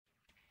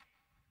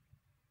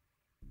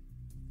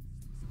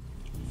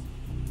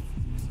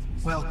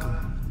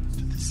Welcome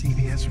to the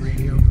CBS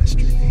Radio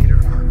Mystery Theater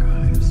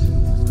Archives,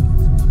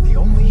 the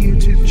only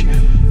YouTube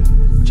channel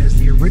which has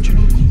the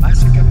original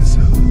classic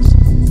episodes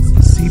of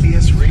the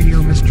CBS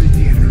Radio Mystery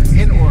Theater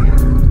in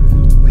order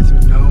with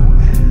no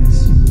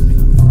ads.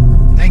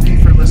 Thank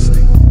you for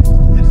listening,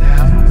 and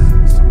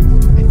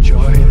now,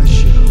 enjoy the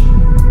show.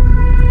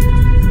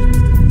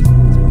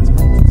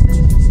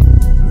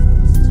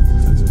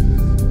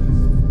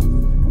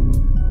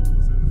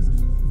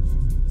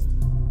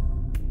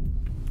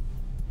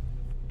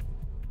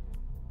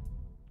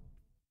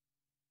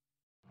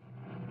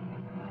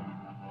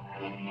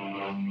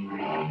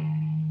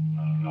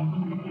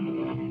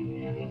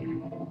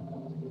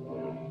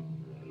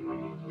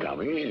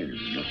 Come in.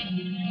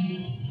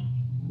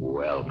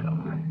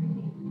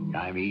 Welcome.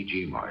 I'm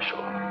E.G.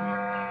 Marshall.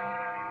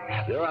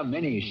 There are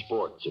many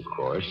sports, of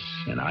course,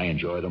 and I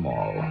enjoy them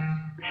all.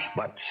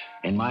 But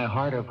in my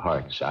heart of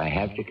hearts, I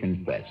have to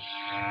confess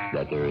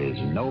that there is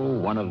no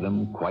one of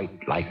them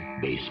quite like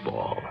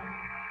baseball.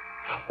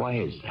 Why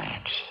is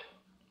that?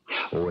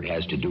 Oh, it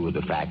has to do with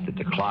the fact that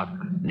the clock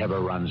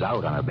never runs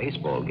out on a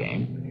baseball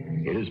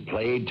game. It is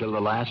played till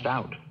the last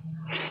out.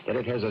 That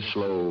it has a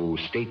slow,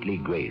 stately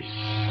grace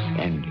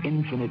and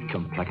infinite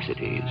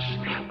complexities.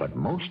 But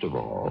most of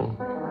all,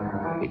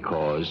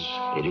 because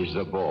it is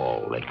the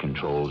ball that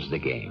controls the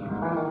game.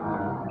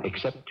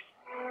 Except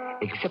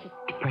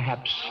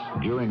perhaps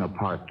during a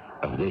part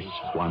of this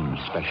one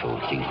special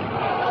season.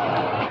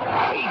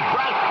 He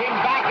thrust him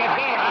back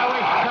again. I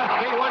wish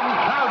Dusty wouldn't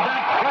crowd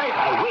that plate.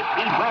 I wish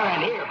he'd wear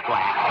an ear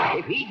flap.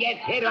 If he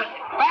gets hit on...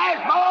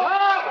 Fastball!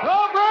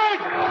 Robert!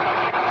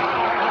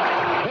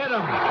 Hit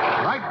him.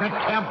 Right in the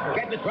temple.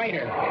 Get the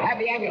trainer. Have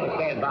the ambulance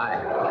stand by.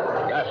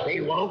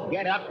 Dusty won't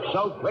get up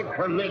so quick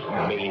from this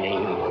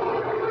beating.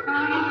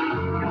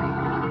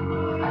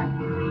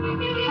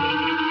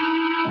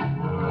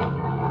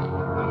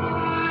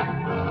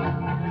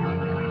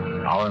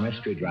 Our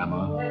mystery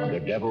drama, The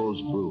Devil's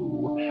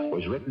Brew,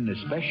 was written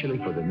especially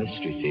for the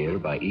Mystery Theater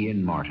by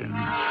Ian Martin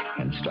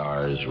and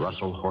stars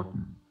Russell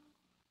Horton.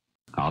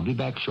 I'll be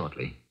back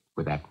shortly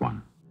with Act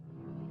One.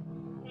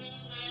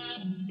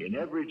 In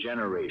every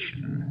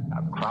generation,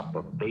 a crop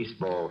of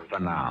baseball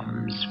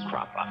phenoms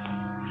crop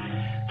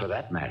up. For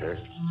that matter,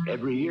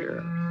 every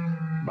year.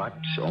 But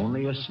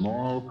only a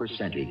small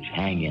percentage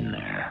hang in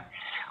there.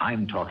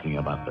 I'm talking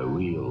about the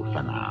real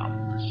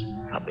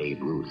phenoms. A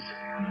Babe Ruth,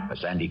 a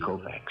Sandy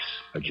Koufax,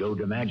 a Joe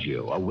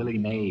DiMaggio, a Willie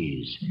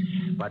Mays.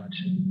 But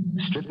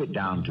strip it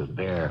down to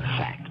bare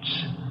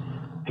facts.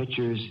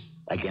 Pitchers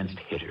against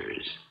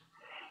hitters.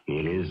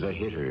 It is the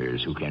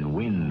hitters who can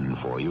win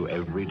for you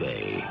every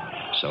day.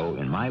 So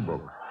in my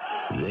book,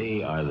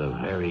 they are the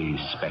very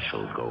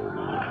special gold.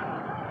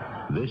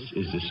 This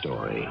is the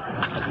story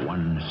of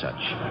one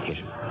such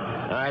hitter.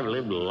 I've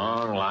lived a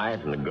long life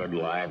and a good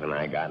life, and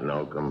I got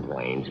no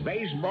complaints.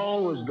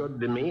 Baseball was good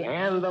to me,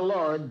 and the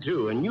Lord,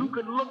 too. And you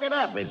could look it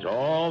up. It's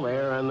all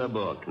there in the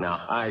book.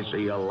 Now, I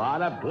see a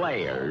lot of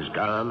players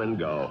come and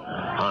go.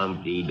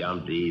 Humpty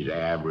Dumpty's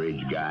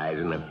average guys,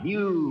 and a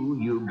few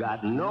you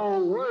got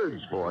no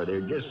words for.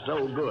 They're just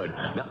so good.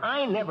 Now,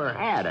 I never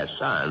had a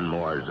son,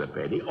 more's a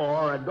pity,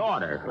 or a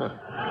daughter.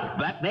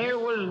 But there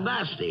was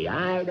Dusty.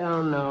 I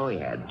don't know. He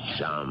had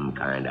some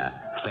kind of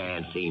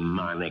fancy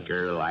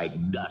moniker like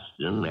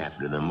Dustin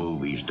after the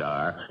movie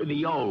star.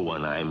 The old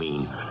one, I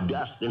mean.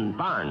 Dustin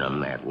Farnham,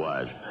 that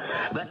was.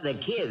 But the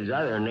kid's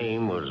other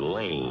name was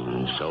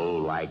Lane, so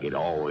like it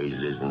always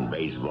is in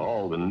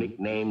baseball, the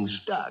nickname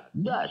stuck.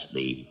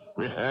 Dusty.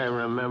 I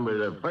remember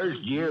the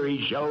first year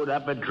he showed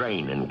up at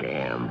training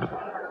camp.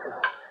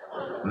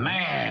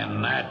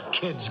 Man, that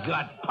kid's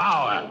got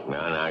power.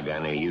 No,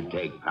 Gunny, you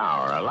take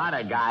power. A lot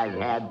of guys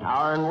had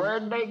power, and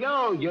where'd they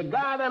go? You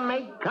gotta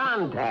make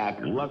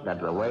contact. Look at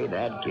the way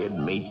that kid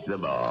meets the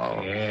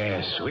ball.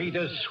 Yeah,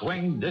 sweetest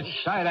swing this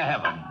side of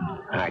heaven.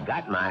 I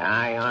got my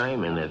eye on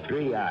him in the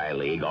 3I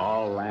League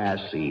all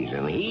last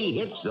season. He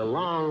hits the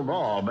long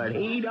ball, but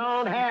he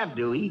don't have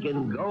to. He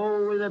can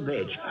go with a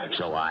pitch.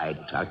 So I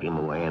tuck him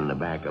away in the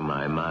back of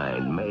my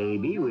mind.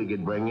 Maybe we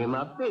could bring him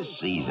up this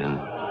season.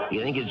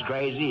 You think it's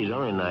crazy? He's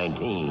only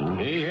 19.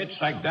 He hits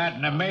like that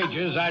in the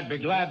majors, I'd be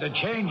glad to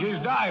change his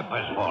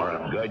diapers for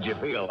him. Good you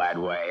feel that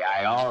way.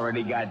 I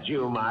already got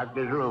you marked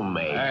as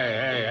roommate.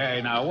 Hey,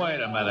 now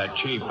wait a minute,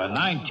 Chief. A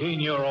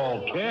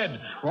 19-year-old kid?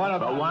 What For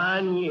about...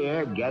 1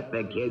 year, get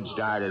the kid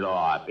started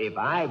off. If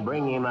I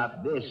bring him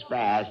up this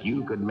fast,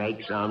 you could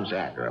make some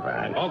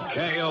sacrifice.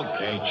 Okay,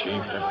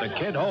 Chief. If the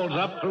kid holds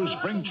up through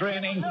spring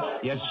training,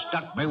 you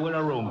stuck me with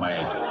a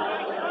roommate.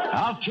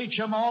 I'll teach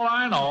him all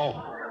I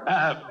know.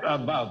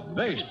 About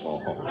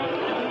baseball.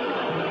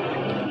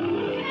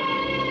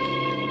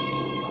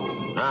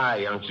 Hi,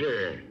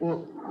 youngster.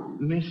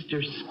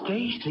 Mr.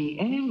 Stacy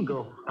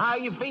Engel. How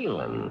you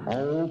feeling?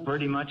 Oh,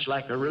 pretty much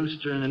like a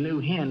rooster in a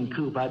new hen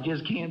coop. I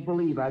just can't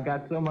believe I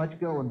got so much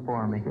going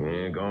for me.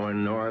 Yeah,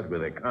 going north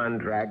with a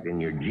contract in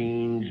your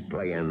jeans,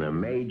 playing the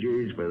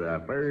majors for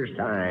the first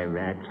time.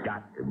 That's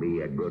got to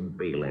be a good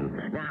feeling.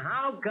 Now,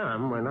 how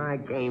come when I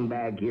came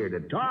back here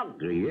to talk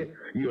to you,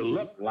 you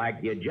looked like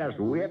you just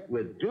whipped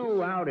with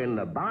 2 out in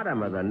the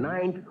bottom of the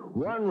 9th,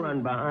 1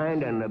 run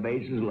behind, and the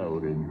bases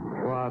loaded?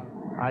 Well,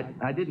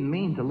 I didn't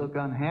mean to look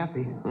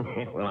unhappy.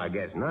 Well, I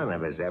guess none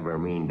of us ever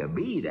mean to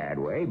be that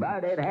way,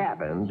 but it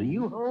happens. Are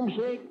you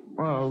homesick?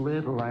 Well, a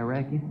little, I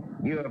reckon.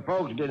 Your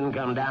folks didn't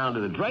come down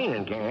to the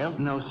training camp.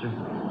 No,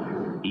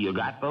 sir. You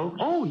got folks?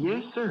 Oh,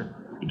 yes, sir.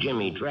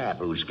 Jimmy Trapp,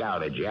 who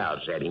scouted you out,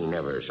 said he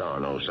never saw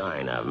no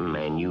sign of them,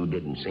 and you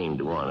didn't seem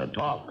to want to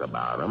talk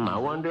about them. I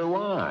wonder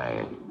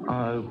why.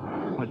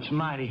 It's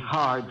mighty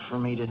hard for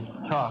me to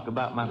talk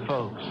about my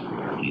folks.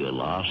 You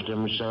lost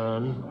them,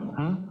 son?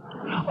 Huh?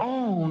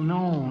 Oh,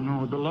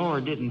 no. The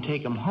Lord didn't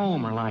take them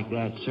home or like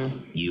that, sir.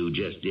 You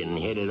just didn't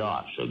hit it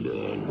off so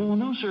good. Oh,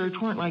 no, sir.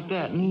 It weren't like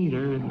that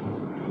neither.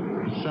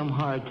 It's some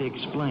hard to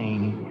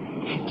explain.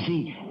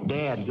 See,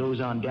 Dad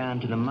goes on down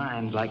to the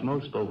mines like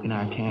most folk in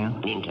our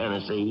town. In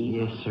Tennessee?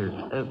 Yes, sir.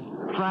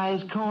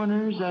 Fry's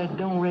Corners, I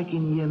don't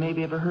reckon you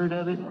maybe ever heard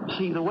of it.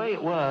 See, the way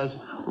it was,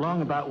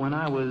 long about when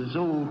I was,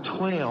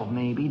 12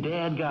 maybe,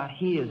 Dad got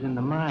his in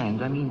the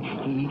mines. I mean,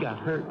 he got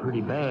hurt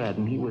pretty bad,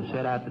 and he was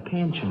set out the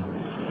pension.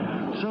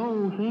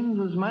 So things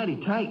was mighty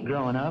tight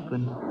growing up,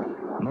 and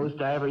most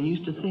I ever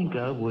used to think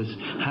of was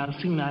how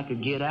soon I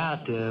could get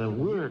out to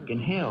work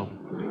and help.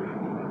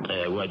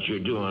 What you're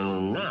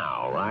doing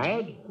now,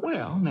 right?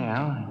 Well,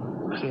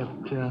 now,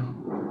 except,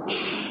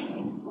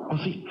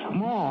 see,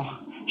 Ma,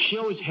 she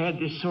always had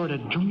this sort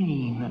of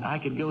dream that I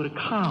could go to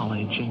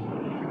college,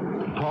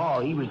 and Pa,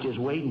 he was just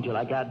waiting till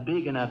I got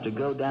big enough to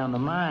go down the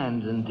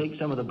mines and take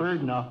some of the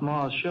burden off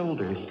Ma's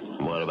shoulders.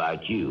 What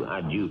about you?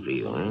 How'd you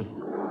feel, huh?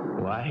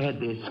 Well, I had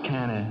this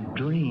kind of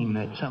dream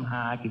that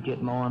somehow I could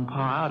get Ma and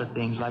Pa out of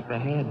things like they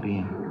had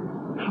been.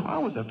 I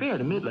was a fair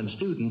to middling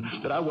student,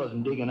 but I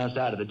wasn't digging us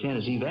out of the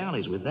Tennessee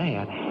valleys with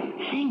that.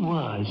 Thing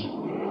was,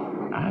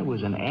 I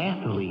was an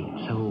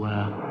athlete, so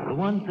the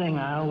one thing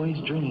I always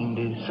dreamed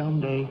is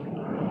someday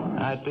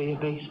I'd be a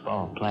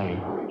baseball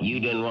player. You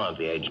didn't want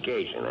the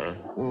education, huh?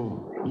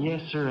 Well,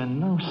 yes, sir, and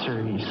no,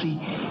 sir. You see,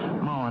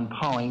 Ma and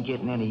Pa ain't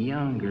getting any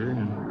younger,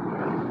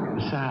 and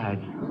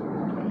besides,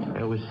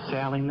 there was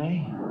Sally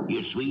Mae.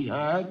 Your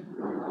sweetheart?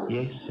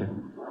 Yes, sir.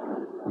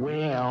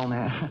 Well,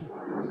 now,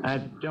 I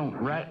don't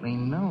rightly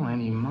know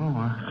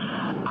anymore.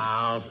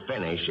 I'll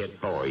finish it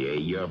for you.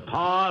 Your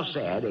pa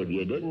said if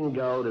you didn't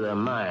go to the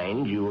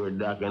mines, you were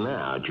ducking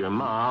out. Your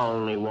ma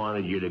only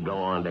wanted you to go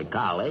on to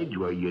college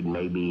where you'd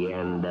maybe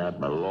end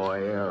up a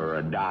lawyer or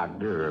a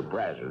doctor or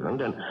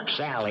president. And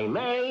Sally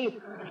Mae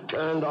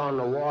turned on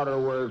the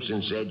waterworks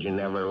and said you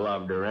never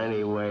loved her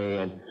anyway,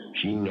 and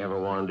she never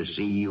wanted to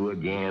see you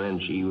again,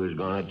 and she was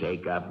going to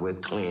take up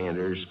with Clint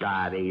or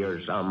Scotty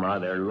or some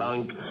other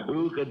lunk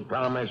who could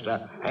promise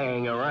to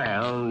hang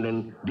around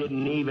and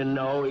didn't even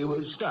know he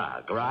was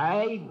stuck,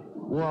 right?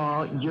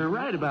 Well, you're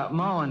right about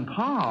Ma and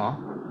Pa.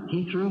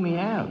 He threw me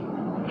out.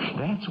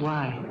 That's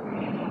why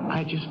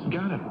I just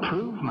got to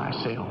prove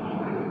myself.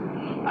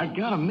 I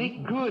got to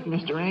make good,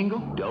 Mr. Engel.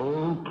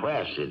 Don't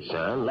press it,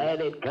 son.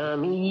 Let it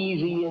come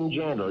easy and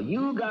gentle.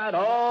 You got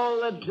all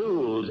the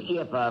tools.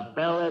 If a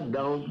fella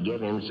don't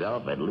give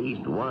himself at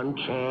least one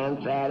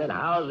chance at it,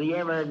 how's he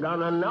ever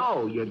gonna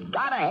know? You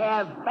gotta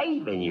have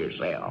faith in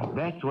yourself.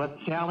 That's what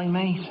Sally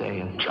Mae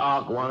says.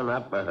 Chalk one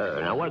up for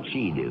her. Now, what'd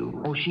she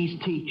do? Oh, she's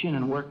teaching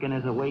and working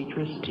as a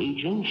waitress.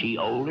 Teaching? She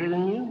older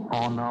than you?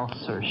 Oh, no,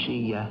 sir.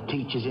 She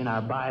teaches in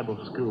our Bible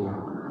school.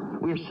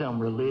 We're some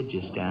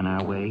religious down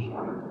our way.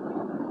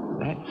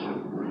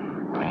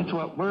 That's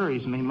what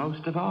worries me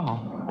most of all.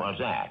 What's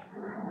that?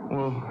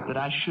 Well, that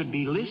I should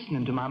be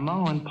listening to my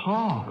Ma and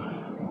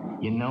Pa.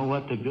 You know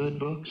what the good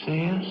book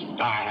says?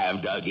 I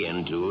have dug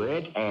into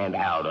it and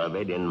out of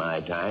it in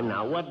my time.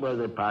 Now, what were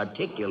the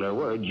particular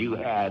words you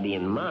had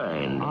in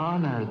mind?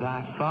 Honor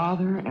thy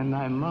father and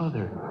thy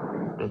mother,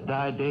 that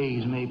thy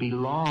days may be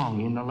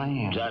long in the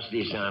land.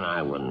 Dusty, son,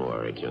 I wouldn't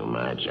worry too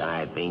much.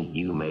 I think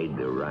you made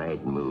the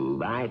right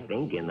move. I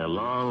think in the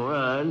long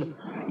run,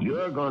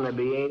 you're going to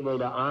be able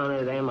to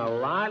honor them a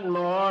lot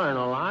more and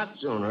a lot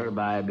sooner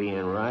by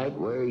being right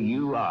where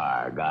you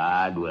are,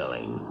 God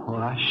willing.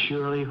 Well, I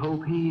surely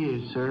hope he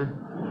is, sir,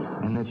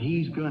 and that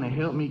he's going to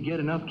help me get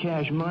enough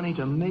cash money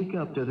to make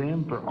up to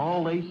them for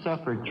all they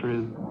suffered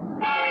through.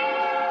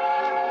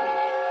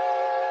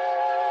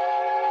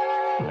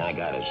 I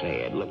gotta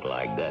say, it looked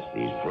like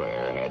Dusty's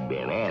prayer had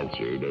been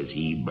answered as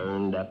he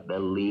burned up the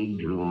league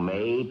through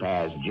May,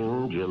 past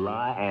June,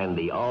 July, and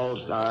the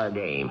All-Star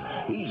game.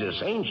 He's a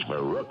Saints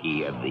for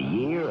Rookie of the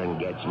Year and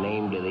gets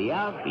named to the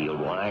outfield.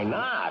 Why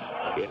not?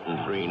 Hitting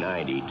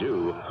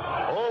 .392.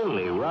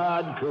 Only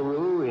Rod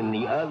Carew in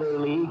the other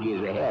league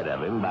is ahead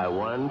of him by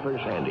 1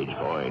 percentage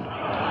point.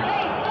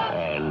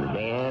 And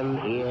then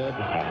it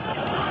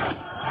happened.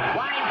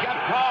 Why didn't you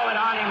call it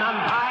on him,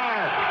 umpire?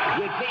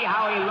 You see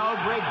how he loads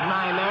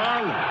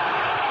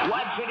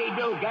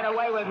get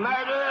away with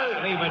murder?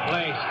 Leave it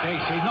lay,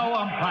 Stacy. No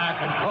umpire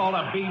can call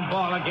a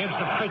beanball against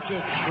a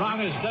pitcher as long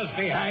as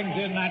Dusty hangs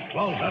in that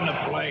close on the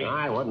plate.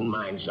 I wouldn't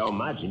mind so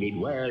much if he'd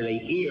wear the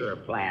ear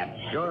flap.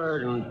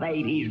 Sure and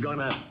fate he's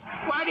gonna...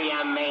 What do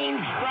you mean,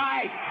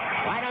 strike?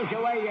 Why don't you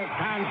wear your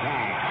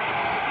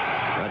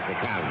contacts? What's the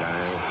count,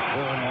 Donnie?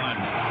 2-1.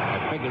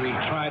 I figure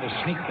he'd try to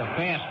sneak the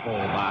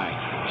fastball by.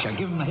 Shall I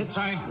give him the hit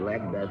sign?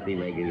 Let Dusty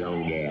make his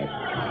own guess.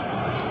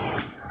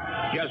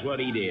 Just what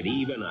he did,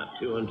 even up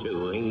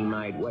 2-2. He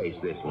might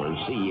waste this one,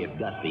 see if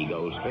Dusty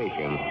goes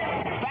fishing.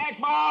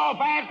 Fastball!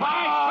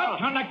 Fastball!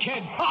 Touch on the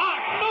kid. Oh,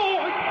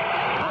 no!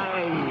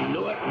 I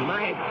knew it.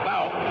 My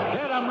fault.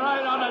 Hit him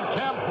right on the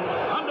temple,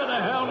 under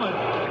the helmet.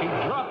 He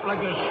dropped like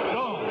a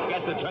stone.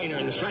 Get the trainer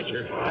in the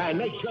stretcher. And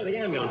make sure the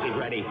ambulance is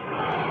ready.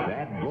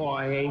 That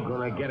boy ain't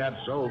gonna get up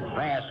so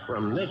fast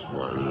from this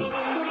one.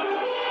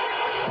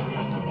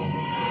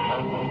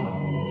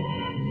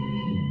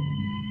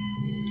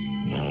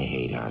 I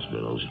hate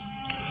hospitals.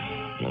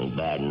 It ain't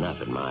bad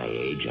enough at my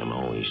age. I'm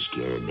always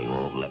scared they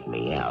won't let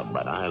me out.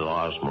 But I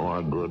lost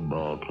more good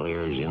ball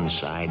players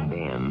inside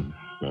them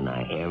than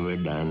I ever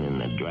done in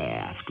the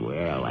draft.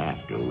 Well,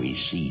 after we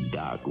see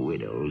Doc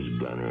Widow's,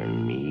 Gunner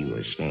and me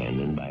was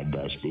standing by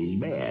Dusty's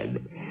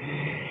bed.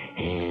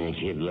 And the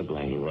kid looked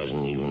like he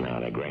wasn't even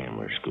out of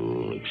grammar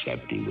school,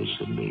 except he was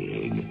so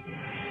big.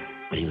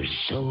 But he was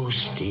so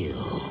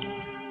still.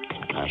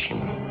 Concussion.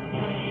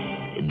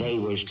 They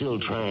were still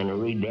trying to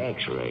read the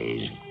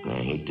x-rays.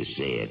 I hate to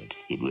say it.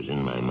 It was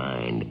in my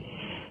mind.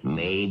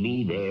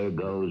 Maybe there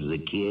goes the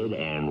kid,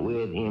 and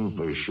with him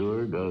for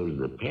sure goes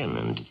the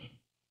pennant.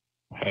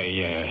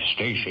 Hey,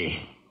 Stacy.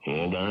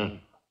 Yeah, Gunner?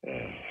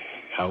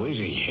 How is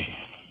he?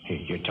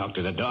 You talked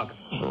to the doc?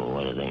 Oh,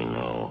 what do they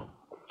know?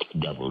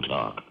 Double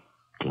talk.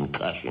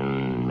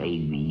 Concussion.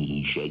 Maybe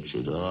he shakes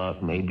it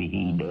off. Maybe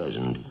he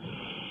doesn't.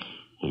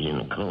 He's in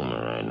a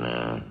coma right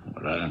now.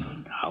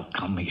 How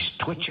come he's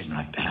twitching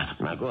like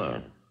that? Like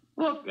what?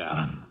 Look at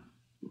him.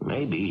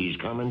 Maybe he's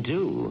coming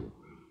too.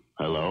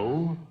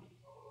 Hello?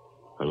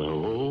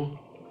 Hello?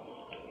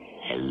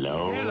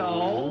 Hello?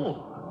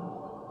 Hello?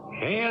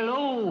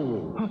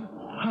 Hello?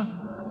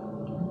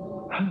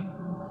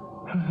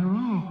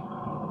 Hello?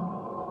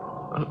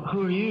 Who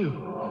are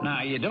you?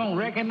 Now, you don't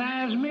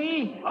recognize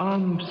me?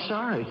 I'm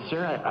sorry,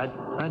 sir.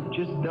 I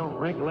just don't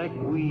recollect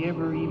we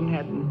ever even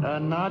had a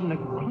nodding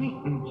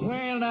acquaintance.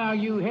 Well, now,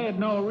 you had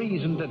no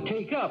reason to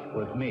take up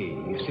with me,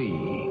 you see.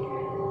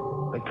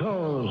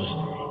 Because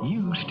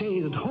you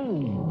stayed at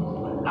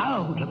home,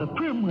 out of the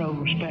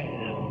primrose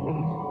path.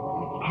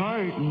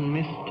 Pardon,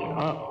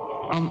 Mr.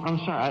 I'm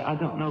sorry, I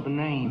don't know the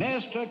name.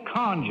 Mr.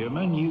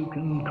 Conjurman, you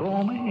can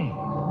call me.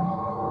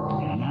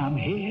 And I'm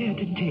here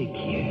to take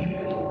you.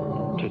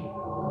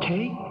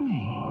 Take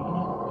me?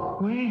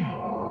 Where?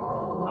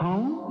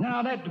 Home?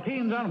 Now, that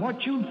depends on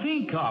what you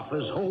think of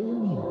as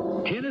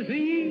home.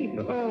 Tennessee?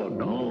 Oh,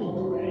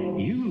 no.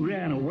 You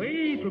ran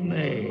away from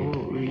there.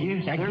 Oh,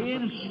 yes, sir.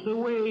 Against the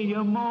way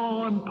your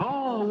ma and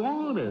pa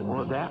wanted.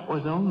 Well, that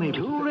was only...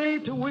 Too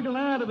late to wiggle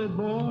out of it,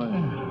 boy.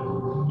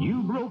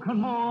 You broken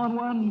more than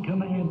one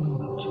commandment.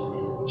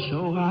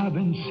 So I've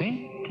been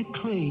sent to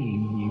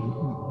claim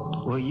you.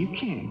 Well, you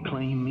can't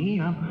claim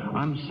me.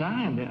 I'm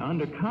signed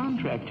under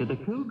contract to the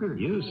Cougar.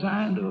 You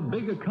signed to a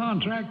bigger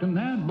contract than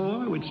that,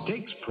 boy, which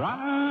takes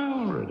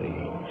priority.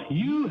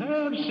 You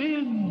have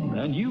sinned,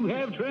 and you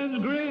have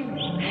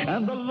transgressed,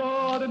 and the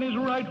Lord in his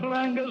rightful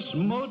anger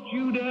smote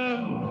you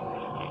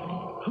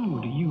down.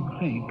 Who do you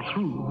think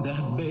threw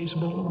that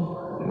baseball?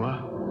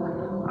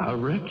 Well, I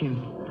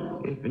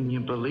reckon if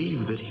you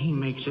believe that he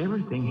makes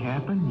everything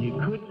happen, you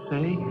could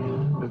say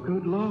the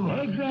good Lord.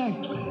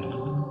 Exactly.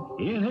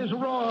 In his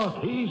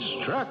wrath, he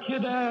struck you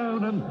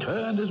down and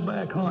turned his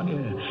back on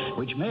you,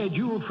 which made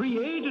you a free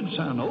agent,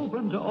 son,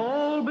 open to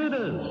all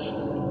bidders.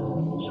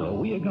 So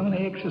we are going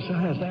to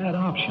exercise that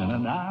option,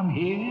 and I'm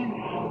here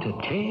to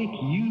take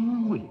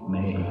you with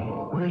me.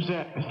 Where's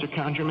that, Mr.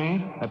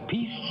 Conjurman? A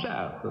piece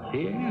south of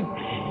here.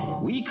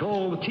 We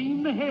call the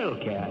team the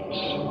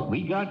Hellcats.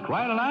 We got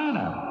quite a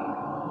lineup.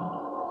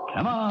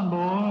 Come on,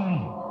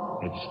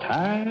 boy. It's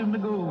time to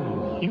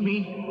go. You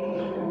mean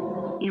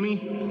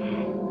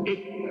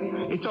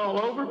it's all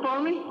over for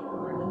me?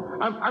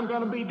 I'm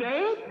going to be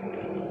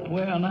dead?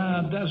 Well,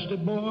 now, Dusty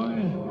boy,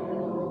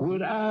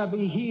 would I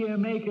be here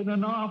making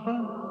an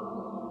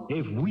offer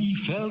if we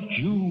felt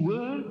you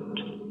weren't?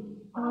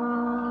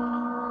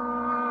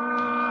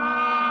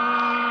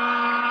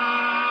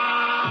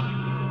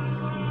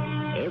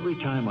 Every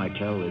time I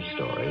tell this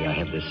story, I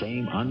have the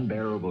same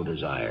unbearable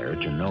desire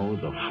to know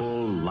the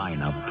full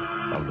lineup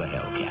of the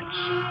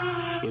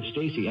Hellcats. If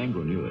Stacy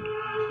Engel knew it,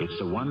 it's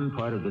the one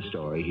part of the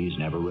story he's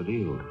never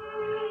revealed.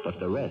 But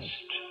the rest,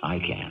 I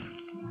can.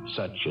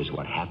 Such as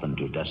what happened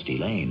to Dusty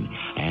Lane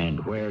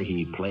and where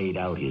he played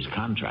out his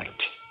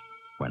contract.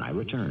 When I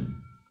return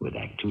with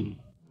Act 2.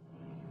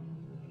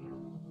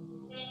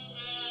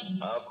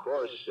 Of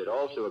course, it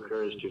also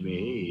occurs to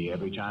me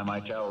every time I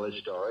tell this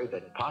story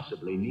that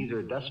possibly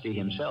neither Dusty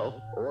himself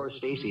or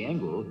Stacy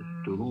Engel,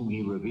 to whom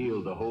he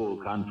revealed the whole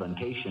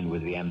confrontation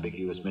with the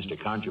ambiguous Mr.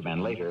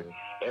 Conjureman later,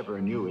 ever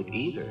knew it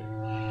either.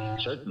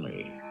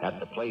 Certainly, at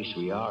the place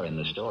we are in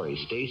the story,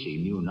 Stacy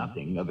knew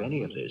nothing of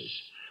any of this,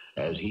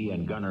 as he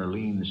and Gunner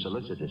leaned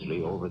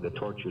solicitously over the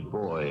tortured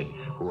boy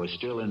who was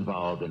still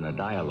involved in a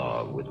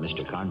dialogue with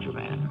Mr.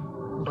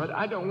 Conjureman. But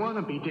I don't want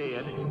to be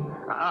dead.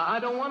 I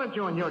don't want to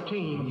join your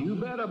team. You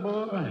better,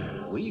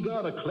 boy. We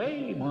got a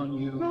claim on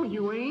you. No,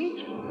 you ain't.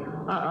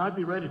 I'd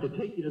be ready to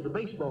take you to the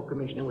baseball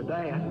commissioner with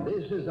that.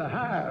 This is a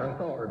higher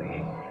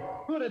authority.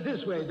 Put it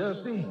this way,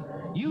 Dusty.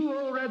 You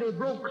already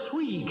broke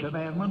 3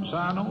 commandments,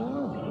 I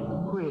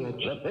know.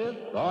 Which? The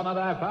 5th, honor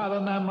thy father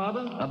and thy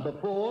mother. And the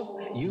 4th,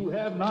 you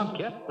have not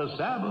kept the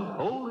Sabbath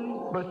holy.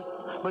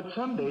 But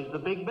Sunday's the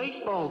big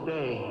baseball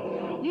day.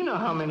 You know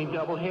how many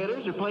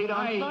doubleheaders are played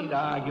on Sunday. I ain't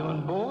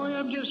arguing, boy.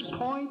 I'm just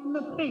pointing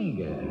the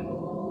finger.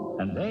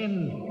 And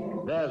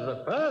then there's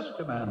the 1st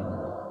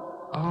commandment.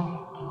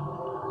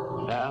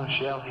 Oh, thou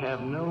shalt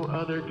have no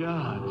other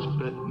gods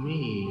but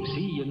me.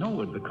 See, you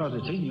know it because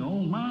it's in your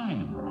own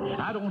mind.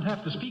 I don't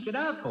have to speak it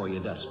out for you,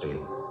 Dusty.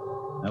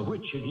 Now,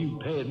 which have you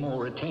paid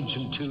more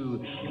attention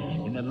to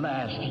in the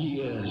last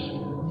years?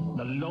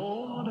 The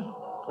Lord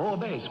or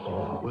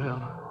baseball?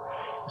 Well,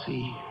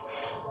 see,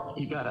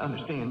 you got to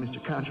understand,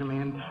 Mr.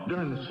 Conjureman,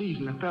 during the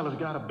season, the fella's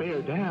got to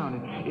bear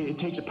down. It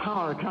takes a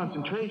power of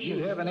concentration.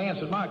 You haven't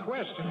answered my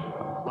question.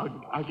 Well,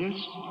 I guess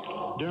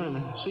during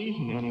the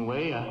season,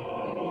 anyway,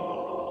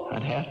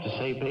 I'd have to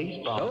say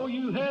baseball. So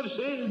you have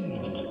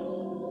said.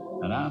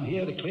 And I'm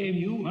here to claim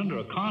you under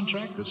a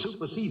contract that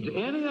supersedes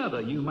any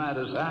other you might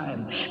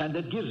assign, and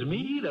that gives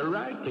me the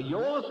right to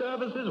your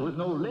services with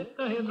no let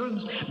or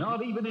hindrance,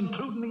 not even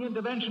including the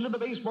intervention of the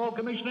baseball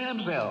commissioner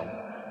himself.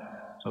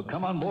 So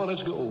come on, boy,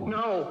 let's go.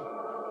 No.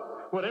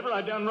 Whatever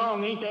I done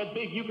wrong ain't that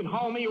big. You can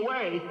haul me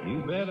away.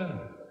 You better.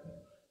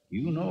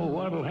 You know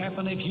what'll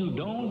happen if you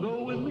don't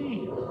go with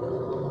me?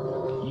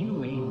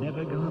 You ain't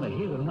never gonna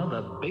hit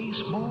another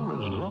baseball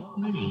as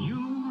long as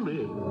you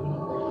live.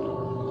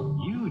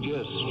 You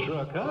just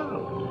struck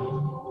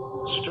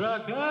out.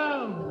 Struck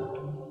out.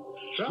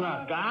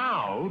 Struck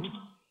out?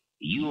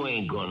 You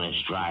ain't gonna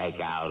strike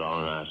out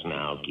on us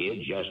now,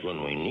 kid, just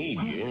when we need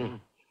you.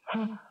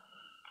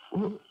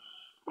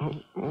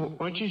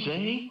 What'd you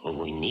say? Well,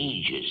 we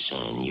need you,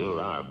 son.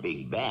 You're our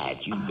big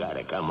bat. You've got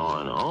to come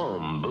on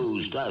home,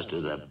 boost us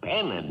to the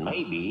pennant,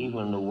 maybe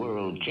even the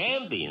world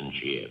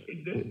championship.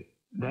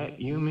 That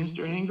you,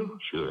 Mr. Engel?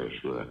 Sure.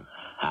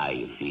 How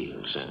you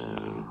feel,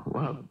 son?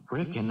 Well,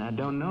 reckon I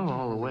don't know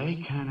all the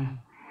way. Kind of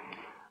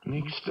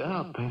mixed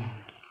up.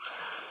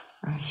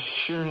 I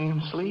sure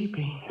am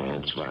sleepy.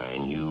 That's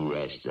fine. You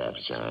rest up,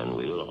 son.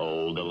 We'll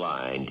hold the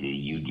line till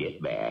you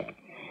get back.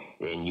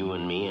 Then you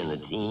and me and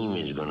the team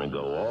is going to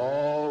go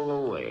all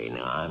the way.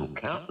 Now, I'm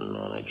counting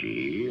on it,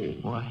 you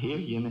hear? Well, I hear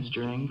you,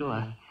 Mr. Engel.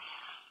 I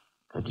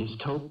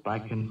just hope I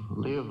can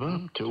live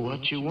up to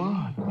what you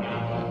want.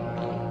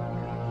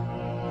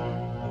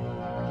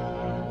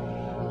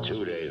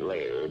 2 days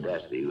later,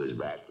 Dusty was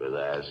back with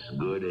us,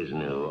 good as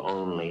new,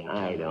 only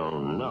I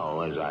don't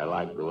know as I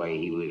liked the way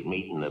he was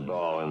meeting the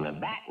ball in the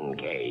batting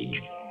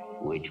cage,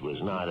 which was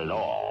not at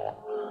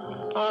all.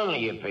 Only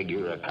you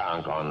figure a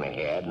conk on the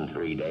head and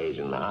 3 days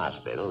in the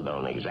hospital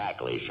don't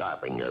exactly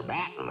sharpen your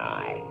batting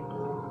eye.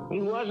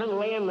 He wasn't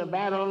laying the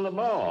bat on the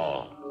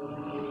ball.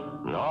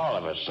 And all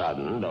of a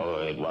sudden,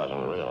 though it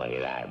wasn't really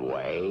that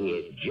way,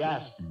 it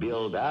just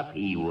built up.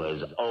 He was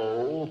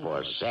 0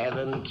 for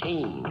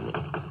 17.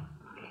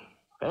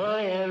 Come on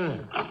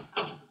in.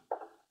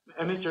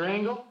 Mr.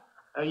 Engel,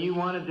 you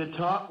wanted to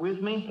talk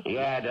with me?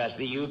 Yeah,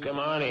 Dusty, you come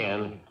on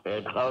in.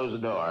 Close the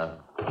door.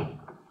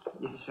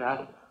 Yes,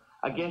 sir.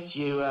 I guess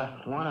you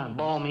want to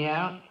ball me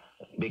out?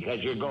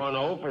 Because you're going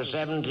 0 for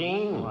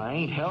 17? Well, I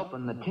ain't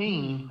helping the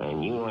team.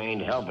 And you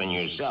ain't helping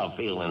yourself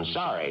feeling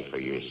sorry for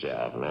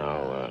yourself.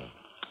 Now,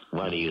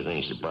 what do you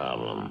think's the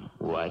problem?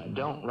 What?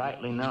 Don't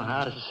rightly know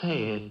how to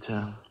say it.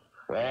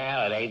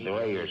 Well, it ain't the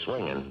way you're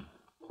swinging.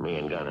 Me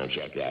and Gunner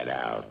check that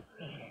out.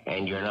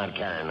 And you're not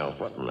carrying no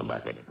foot in the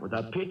bucket. Well,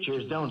 the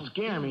pitchers don't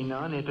scare me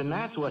none, if and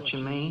that's what you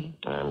mean.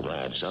 I'm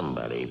glad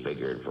somebody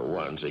figured for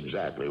once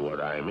exactly what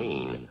I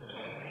mean.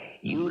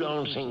 You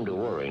don't seem to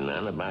worry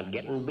none about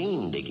getting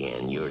beamed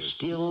again. You're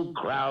still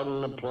crowding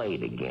the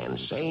plate again,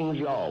 same as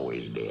you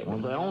always did.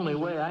 Well, the only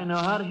way I know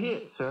how to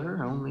hit,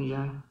 sir, only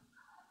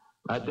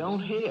I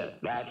don't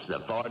hit. That's the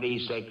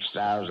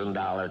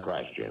 $46,000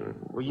 question.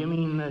 Well, you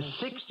mean the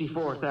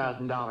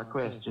 $64,000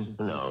 question?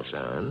 No,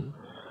 son.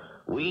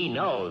 We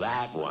know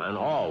that one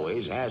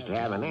always has to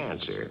have an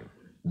answer.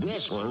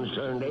 This one's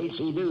turned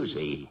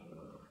acey-doocy.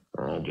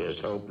 I just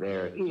hope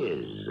there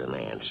is an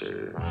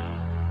answer.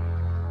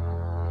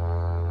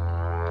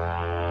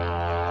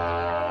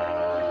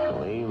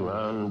 We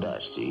run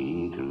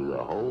Dusty through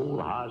the whole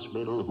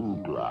hospital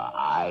hoopla.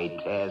 Eye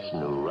tests,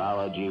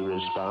 neurology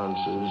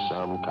responses,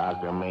 some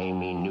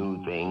cockamamie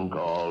new thing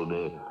called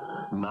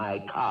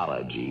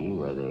mycology,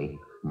 where they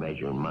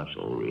measure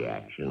muscle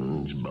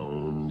reactions,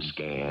 bone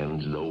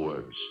scans, the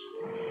works.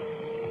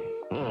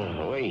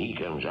 The way he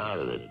comes out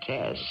of the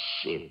tests,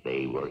 if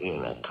they were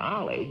in a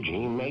college,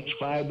 he makes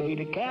Phi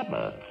Beta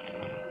Kappa.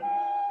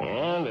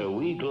 And a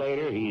week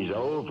later, he's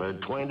 0 for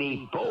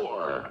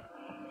 24.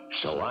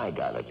 So I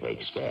gotta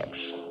take steps.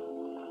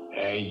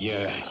 You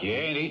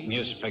ain't eating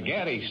your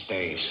spaghetti,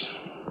 Stace.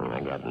 I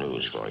got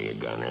news for you,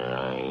 Gunner.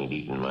 I ain't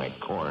eating my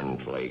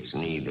cornflakes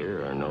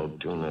neither, or no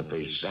tuna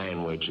fish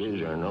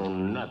sandwiches, or no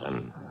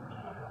nothing.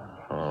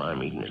 All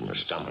I'm eating is my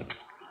stomach.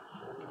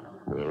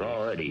 We're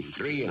already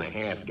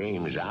 3.5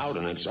 games out,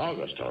 and it's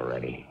August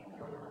already.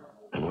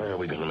 And where are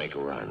we going to make a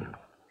run?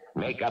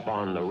 Make up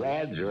on the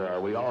Reds, or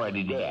are we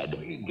already dead?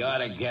 We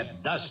gotta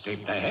get Dusty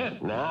to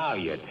hit. Now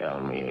you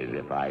tell me as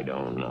if I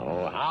don't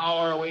know. How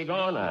are we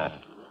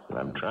gonna?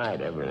 I've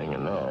tried everything I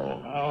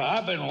know. Oh,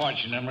 I've been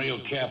watching him real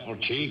careful,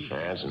 Chief.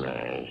 That's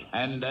nice.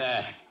 And,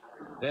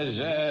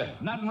 there's,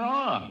 nothing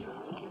wrong.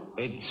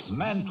 It's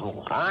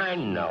mental. I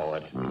know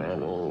it's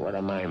mental. What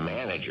am I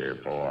manager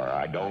for?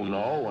 I don't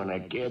know when a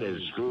kid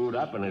is screwed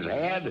up in his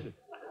head.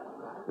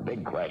 The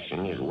big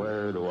question is,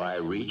 where do I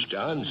reach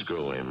to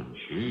unscrew him?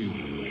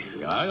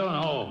 Gee, I don't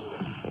know.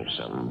 There's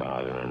something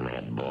bothering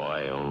that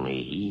boy,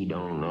 only he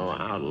don't know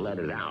how to let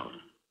it out.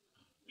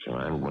 So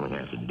I'm going to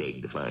have to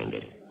dig to find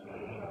it.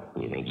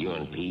 You think you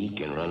and Pete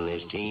can run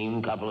this team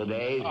a couple of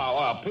days? Oh,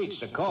 well, Pete's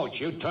the coach.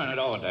 You turn it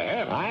over to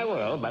him. I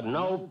will, but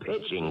no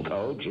pitching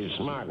coach is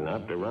smart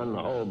enough to run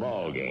the whole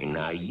ball game.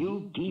 Now,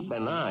 you keep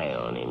an eye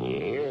on him, you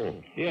hear?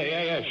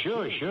 Yeah,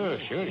 sure,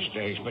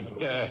 Stace.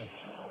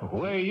 But,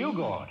 where are you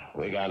going?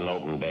 We got an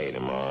open day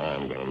tomorrow.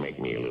 I'm going to make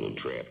me a little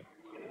trip.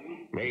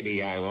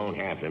 Maybe I won't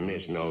have to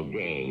miss no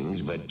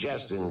games, but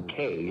just in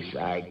case,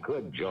 I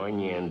could join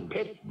you in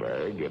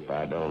Pittsburgh if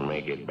I don't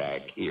make it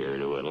back here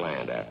to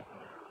Atlanta.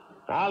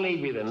 I'll leave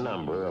you the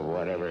number of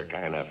whatever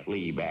kind of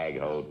flea bag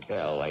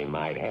hotel they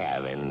might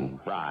have in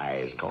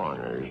Fry's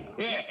Corners.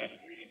 Yeah,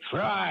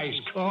 Fry's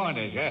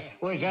Corners, huh?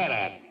 Where's that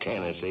at?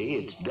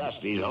 Tennessee. It's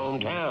Dusty's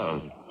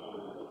hometown.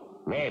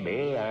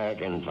 Maybe I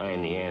can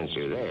find the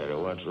answer there to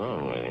what's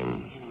wrong with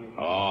him.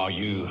 Oh,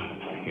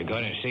 you're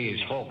going to see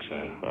his folks,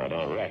 huh? I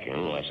don't reckon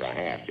unless I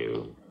have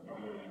to.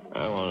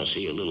 I want to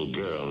see a little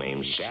girl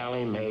named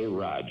Sally Mae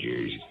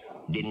Rogers.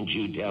 Didn't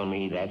you tell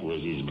me that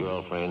was his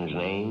girlfriend's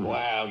name?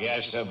 Well,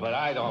 yes, sir, but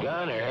I don't...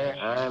 Gunner,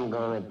 I'm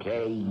going to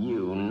tell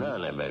you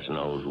none of us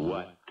knows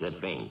what to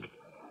think.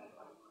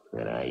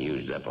 That I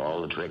used up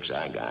all the tricks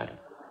I got.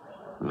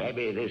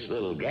 Maybe this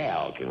little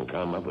gal can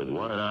come up with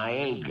one I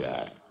ain't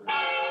got.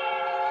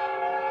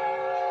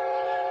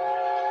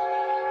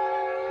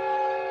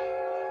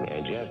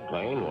 There just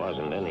plain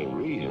wasn't any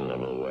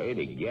reasonable way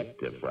to get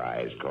to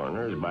Fry's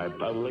Corners by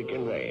public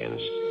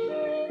conveyance.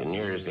 The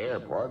nearest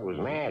airport was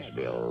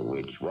Nashville,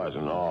 which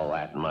wasn't all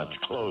that much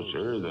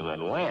closer than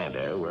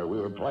Atlanta, where we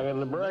were playing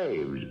the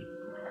Braves.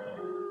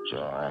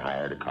 So I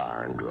hired a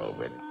car and drove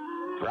it.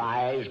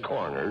 Fry's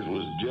Corners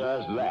was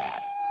just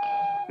that.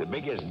 The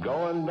biggest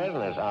going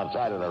business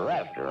outside of the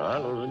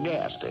restaurant was a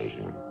gas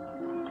station.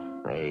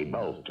 They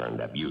both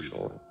turned up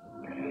usual.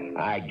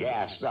 I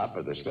gassed up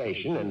at the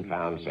station and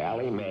found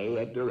Sally Mae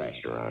at the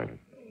restaurant.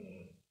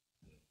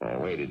 I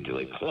waited till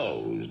it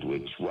closed,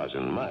 which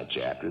wasn't much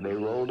after they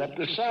rolled up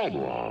the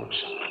sidewalks.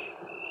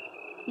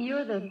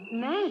 You're the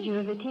manager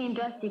of the team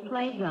Dusty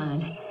plays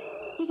on.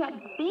 He got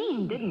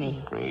beamed, didn't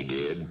he? He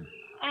did.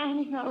 And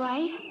he's not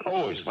right?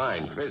 Oh, he's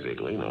fine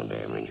physically, no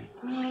damage.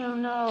 I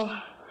don't know.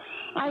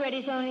 I read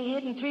he's only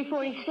hitting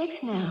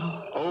 .346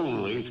 now.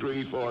 Only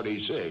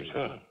 .346,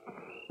 huh?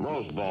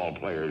 Most ball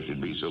players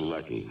should be so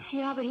lucky.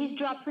 Yeah, but he's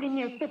dropped pretty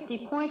near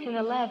 50 points in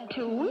the last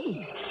 2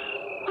 weeks.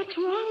 What's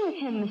wrong with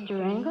him,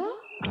 Mr. Engel?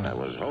 I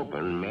was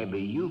hoping maybe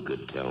you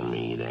could tell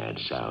me that,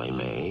 Sally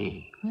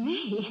Mae.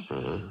 Me?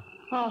 Huh?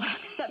 Oh,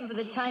 except for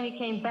the time he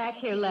came back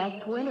here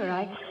last winter,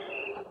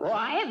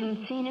 I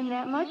haven't seen him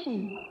that much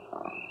in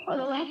the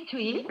last 2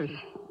 years.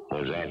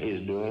 Was that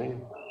his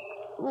doing?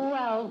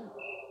 Well,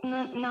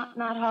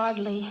 not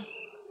hardly.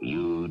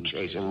 You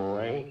chase him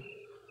away?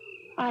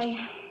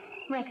 I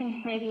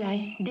reckon maybe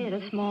I did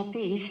a small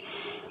piece.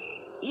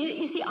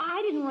 You see,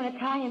 I didn't want to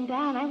tie him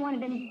down. I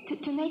wanted him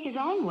to make his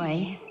own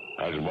way.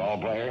 As a ball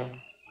player?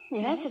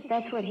 Yes, if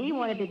that's what he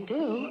wanted to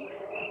do.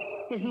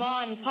 His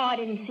ma and pa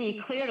didn't see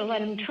clear to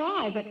let him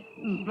try,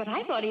 but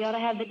I thought he ought to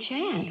have the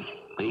chance.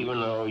 Even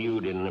though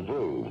you didn't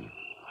approve?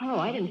 Oh,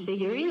 I didn't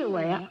figure either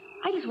way.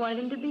 I just wanted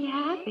him to be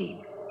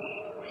happy.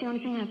 It's the only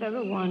thing I've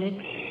ever wanted.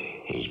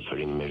 He's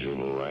pretty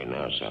miserable right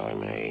now, Sally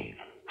Mae.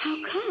 How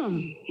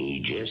come?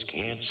 He just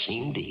can't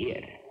seem to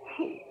hit.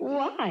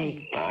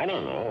 Why? I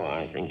don't know.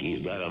 I think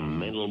he's got a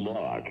mental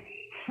block.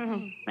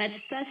 That's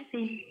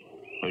Dusty.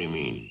 What do you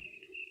mean?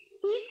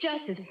 He's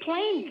just as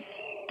plain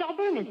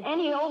stubborn as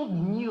any old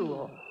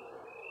mule.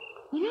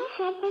 You know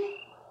something?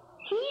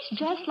 He's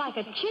just like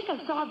a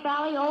Chickasaw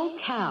Valley old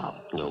cow.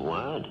 The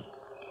what?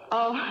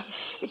 Oh,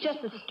 it's just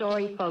a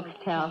story folks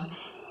tell.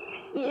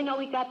 You know,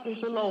 we got this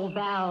little old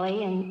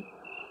valley, and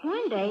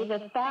One day,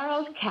 the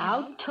Pharaoh's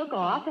cow took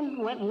off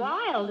and went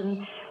wild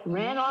and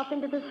ran off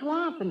into the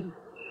swamp. And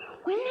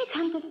when they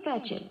come to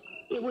fetch it,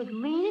 it was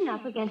leaning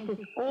up against this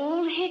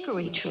old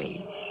hickory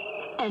tree.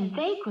 And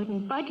they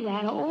couldn't budge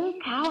that old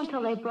cow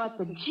until they brought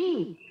the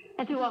jeep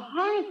and threw a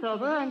harness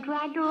over her and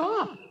dragged her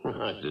off.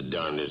 That's the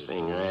darndest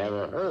thing I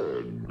ever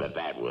heard. But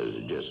that was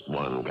just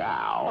one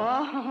cow.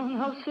 Oh,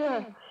 no,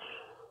 sir.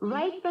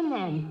 Right from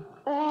then,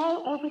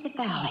 all over the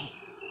valley,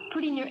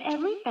 pretty near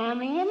every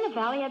family in the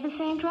valley had the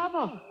same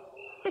trouble.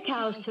 The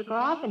cows took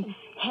off and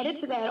headed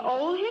for that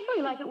old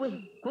hickory like it was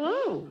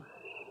glue.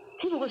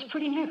 People was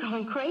pretty near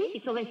going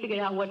crazy, so they figured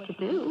out what to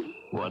do.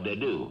 What'd they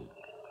do?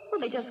 Well,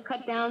 they just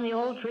cut down the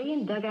old tree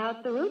and dug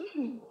out the roots,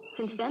 and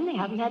since then they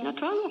haven't had no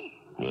trouble.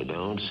 You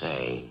don't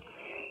say.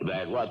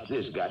 But what's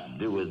this got to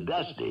do with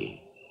Dusty?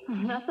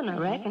 Nothing, I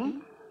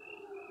reckon.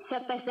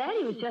 Except they said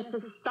he was just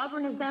as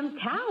stubborn as them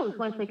cows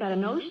once they got a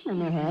notion in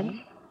their heads.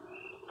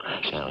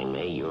 Sally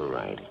Mae, you're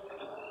right.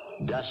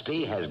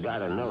 Dusty has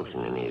got a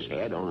notion in his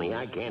head, only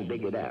I can't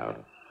dig it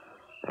out.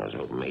 I was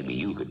hoping maybe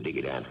you could dig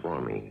it out for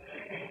me.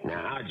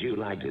 Now, how'd you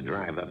like to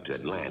drive up to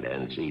Atlanta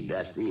and see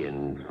Dusty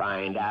and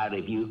find out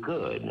if you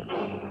could?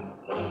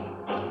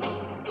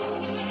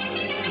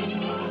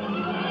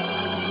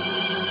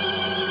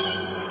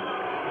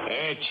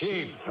 Hey,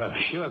 Chief, I'm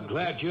sure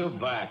glad you're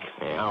back.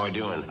 Hey, how we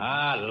doing?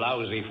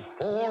 Lousy.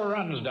 4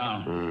 runs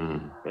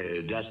down.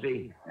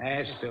 Dusty?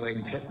 Still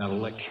ain't hitting a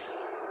lick.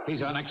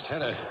 He's our next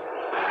hitter.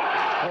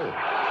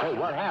 Hey,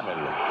 what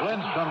happened?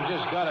 Lindstrom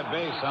just got a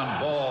base on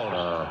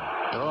balls.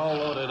 They're all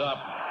loaded up.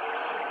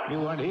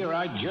 You weren't here,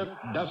 I jerked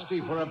Dusty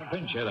for a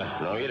pinch hitter.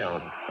 No, you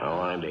don't. I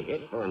want him to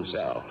hit for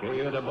himself. Okay,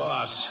 you're the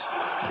boss.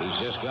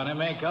 He's just gonna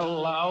make a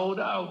loud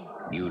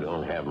out. You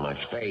don't have much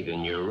faith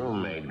in your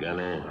roommate,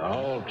 Gunner. The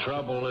whole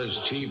trouble is,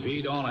 Chief,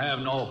 he don't have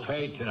no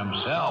faith in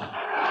himself.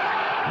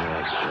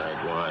 That's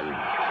strike one.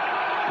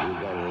 You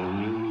got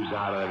any news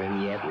out of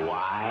him yet?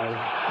 Why?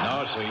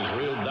 No, sir, he's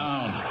real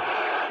down.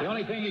 The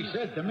only thing he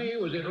said to me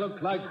was it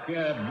looked like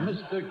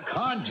Mr.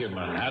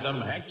 Conjurman had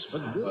him hexed for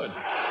good.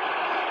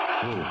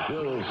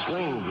 Phil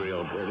swings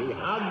real pretty.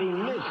 How'd he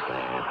miss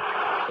that?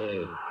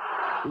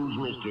 Who's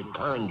Mr.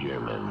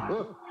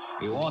 Conjurman?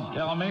 He won't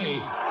tell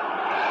me.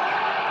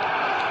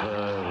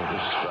 He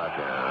struck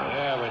out.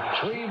 Yeah, with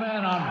 3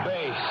 men on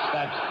base.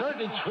 That's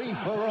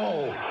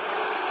 33-0.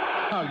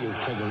 How you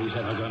figure he's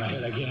ever going to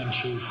hit again,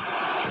 Chief?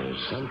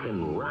 There's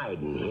something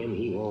riding him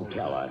he won't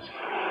tell us.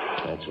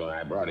 That's why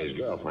I brought his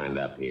girlfriend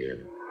up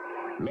here.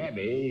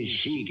 Maybe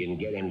she can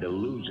get him to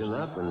loosen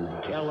up and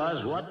tell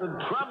us what the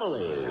trouble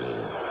is.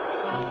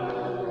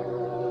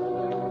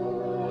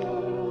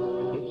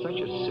 It's such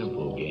a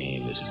simple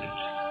game, isn't it?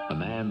 A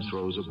man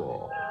throws a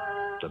ball.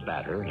 The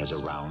batter has a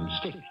round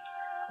stick.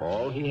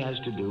 All he has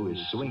to do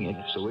is swing it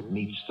so it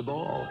meets the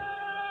ball.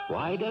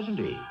 Why doesn't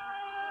he?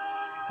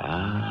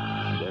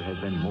 There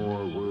have been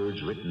more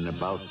words written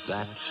about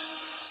that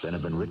than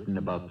have been written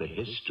about the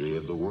history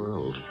of the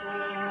world.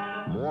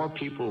 More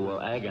people will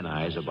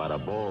agonize about a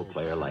ball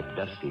player like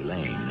Dusty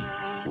Lane,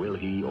 will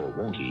he or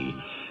won't he,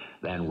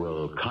 than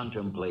will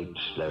contemplate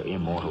their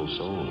immortal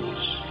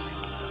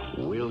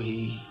souls. Will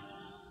he?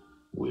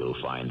 We'll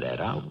find that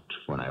out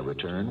when I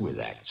return with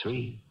Act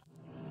 3.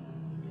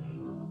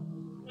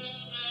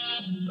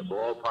 The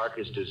ballpark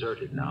is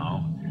deserted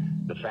now.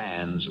 The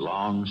fans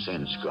long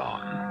since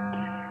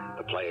gone.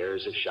 The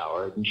players have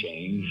showered and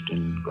changed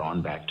and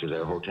gone back to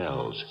their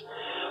hotels.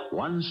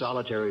 One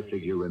solitary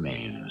figure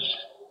remains,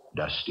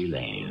 Dusty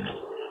Lane.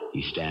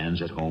 He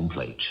stands at home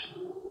plate,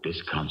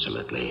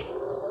 disconsolately,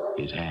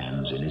 his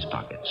hands in his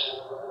pockets.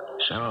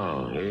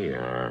 So, here you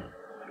are.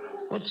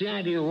 What's the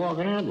idea of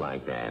walking out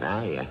like that?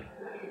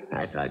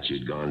 I thought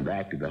you'd gone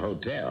back to the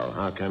hotel.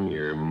 How come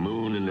you're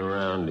mooning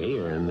around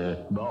here in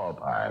the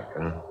ballpark,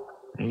 huh?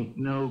 Ain't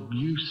no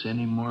use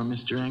anymore,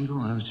 Mr.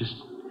 Engel. I was just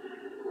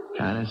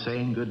kind of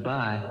saying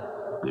goodbye.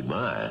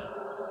 Goodbye?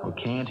 Well,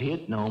 can't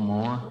hit no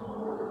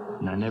more,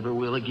 and I never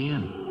will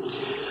again.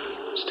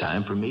 It's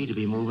time for me to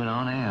be moving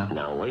on out.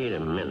 Now, wait a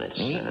minute,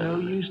 Ain't no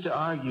use to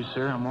argue,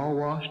 sir. I'm all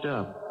washed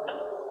up.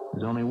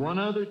 There's only one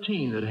other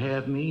team that'd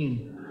have me,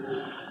 and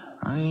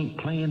I ain't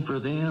playing for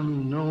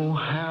them no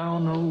how,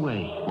 no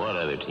way. What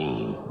other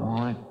team?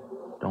 Oh, it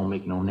don't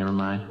make no, never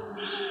mind.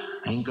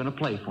 I ain't gonna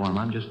play for them.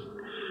 I'm just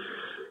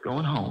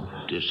going home.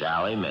 To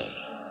Sally Mae.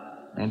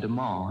 And to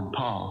Ma and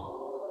Pa.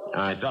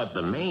 I thought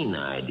the main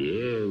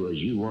idea was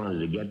you wanted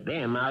to get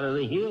them out of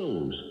the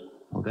hills.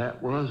 Well,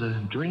 that was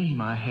a dream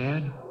I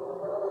had,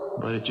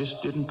 but it just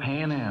didn't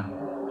pan out.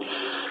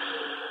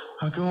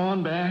 I'll go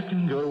on back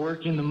and go to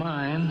work in the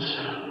mines.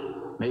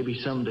 Maybe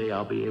someday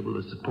I'll be able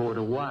to support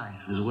a wife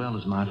as well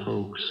as my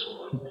folks.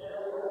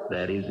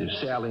 That is, if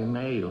Sally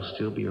Mae will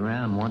still be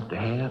around and want to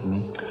have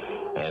me.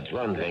 That's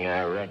one thing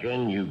I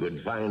reckon you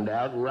could find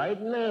out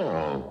right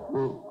now.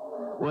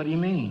 Well, what do you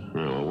mean?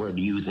 Oh, where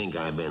do you think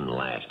I've been the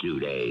last 2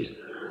 days?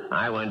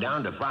 I went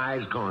down to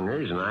Fry's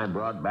Corners, and I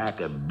brought back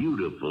a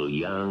beautiful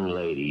young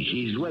lady.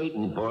 She's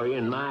waiting for you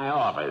in my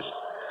office.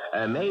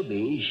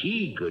 Maybe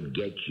she could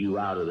get you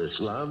out of the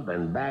slump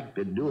and back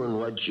to doing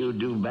what you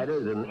do better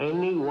than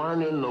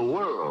anyone in the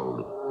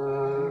world.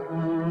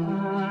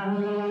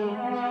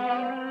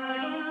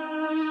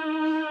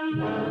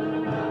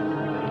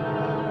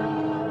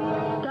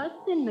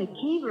 Dustin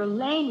McKeever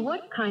Lane,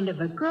 what kind of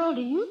a girl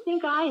do you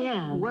think I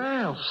am?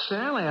 Well,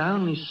 Sally, I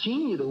only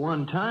seen you the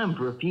one time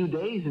for a few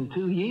days in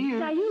 2 years.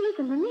 Now, you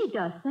listen to me,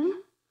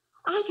 Dustin.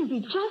 I can be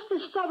just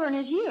as stubborn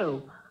as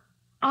you.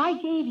 I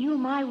gave you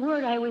my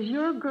word I was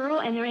your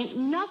girl, and there ain't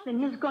nothing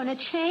that's going to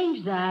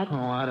change that.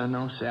 Oh, I don't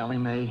know, Sally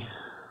Mae.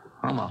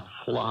 I'm a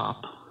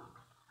flop.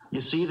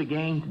 You see the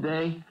game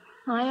today?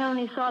 I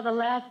only saw the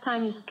last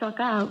time you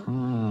struck out.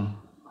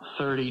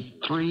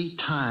 33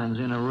 times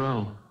in a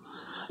row.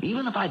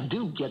 Even if I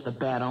do get the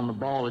bat on the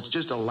ball, it's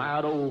just a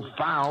loud old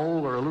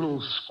foul or a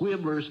little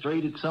squibbler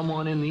straight at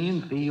someone in the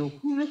infield.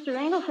 Mr.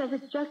 Engel says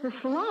it's just a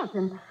slump,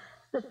 and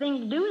the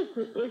thing to do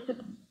is to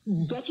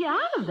get you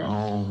out of it.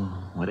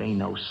 Oh, it ain't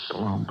no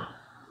slump.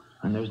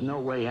 And there's no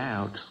way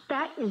out.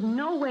 That is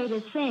no way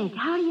to think.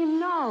 How do you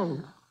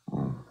know?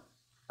 Oh,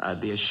 I'd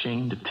be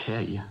ashamed to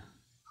tell you.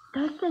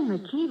 Dustin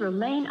McKeever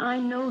Lane, I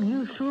know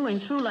you through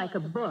and through like a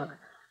book.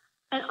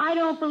 And I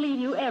don't believe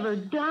you ever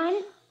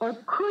done or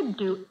could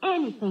do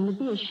anything to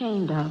be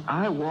ashamed of.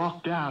 I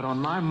walked out on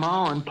my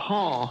ma and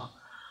pa.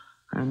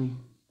 And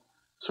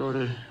sort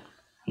of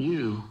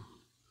you.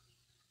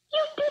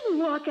 You didn't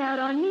walk out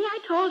on me. I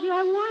told you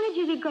I wanted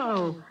you to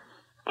go.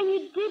 And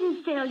you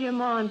didn't fail your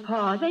ma and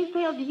pa. They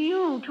failed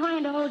you,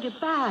 trying to hold you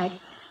back.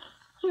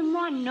 Your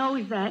ma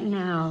knows that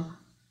now.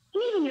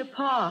 And even your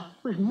pa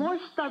was more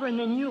stubborn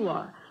than you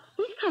are.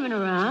 He's coming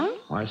around.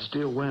 I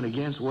still went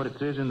against what it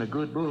says in the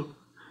good book,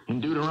 in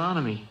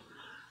Deuteronomy,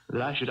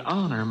 that I should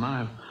honor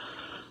my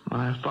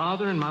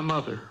father and my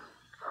mother.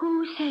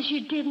 Who says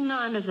you didn't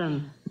honor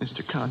them?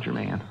 Mr.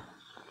 Conjureman.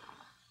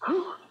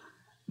 Who?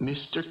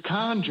 Mr.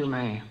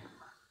 Conjureman.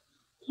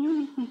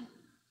 You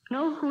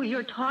know who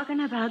you're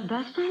talking about,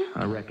 Dustin?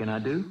 I reckon I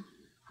do.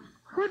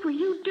 What were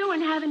you doing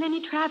having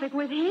any traffic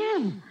with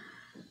him?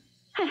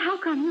 And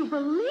how come you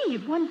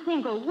believe one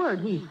single word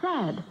he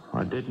said?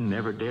 I didn't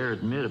ever dare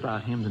admit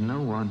about him to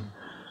no one.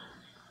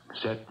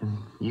 Except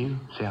you,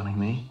 Sally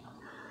Mae.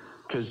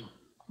 Because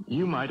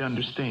you might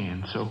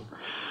understand. So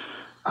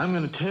I'm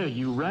going to tell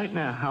you right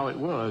now how it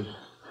was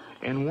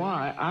and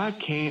why I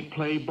can't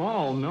play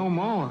ball no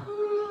more.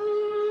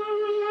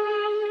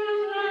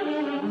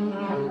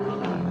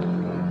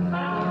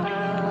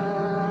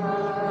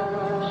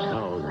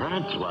 So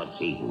that's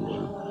what's eating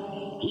him.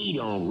 He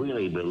don't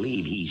really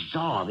believe he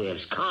saw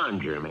this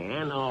conjure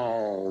man.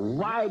 Oh,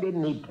 why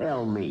didn't he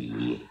tell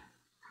me?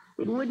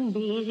 It wouldn't be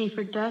easy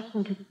for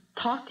Dustin to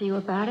talk to you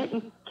about it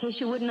in case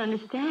you wouldn't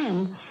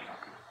understand.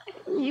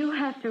 You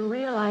have to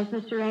realize,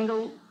 Mr.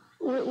 Engel,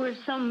 we're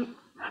some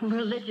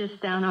religious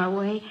down our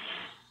way.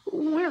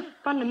 We're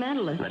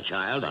fundamentalists. Now,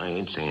 child, I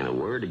ain't saying a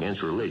word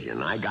against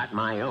religion. I got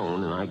my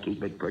own, and I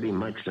keep it pretty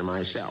much to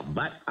myself.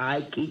 But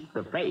I keep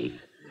the faith.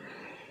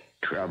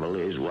 Trouble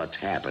is, what's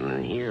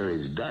happening here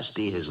is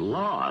Dusty has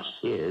lost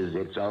his.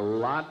 It's a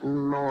lot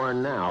more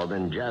now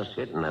than just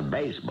hitting a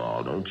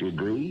baseball. Don't you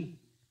agree?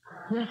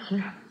 Yes,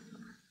 sir.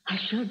 I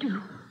sure do.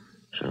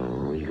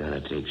 So we gotta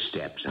take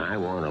steps. I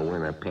want to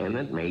win a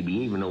pennant, maybe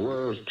even a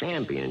world's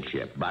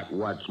championship. But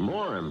what's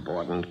more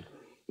important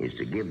is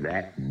to give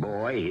that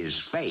boy his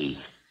faith.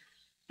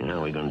 How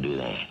are we gonna do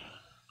that?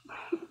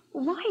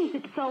 Why is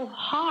it so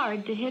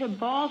hard to hit a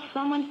ball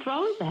someone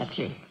throws at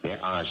you?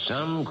 There are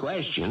some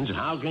questions.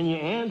 How can you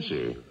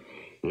answer?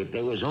 If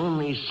there was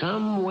only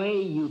some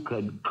way you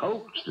could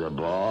coax the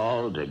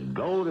ball to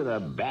go to the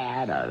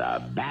bat or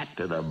the bat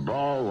to the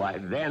ball, why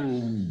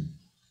then...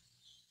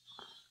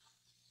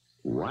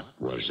 What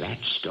was that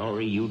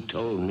story you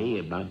told me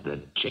about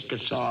the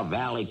Chickasaw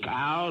Valley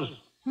cows?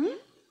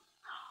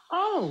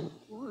 Oh,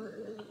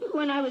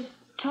 when I was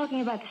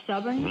talking about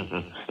stubbornness?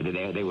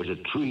 There was a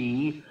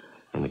tree,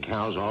 and the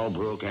cows all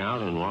broke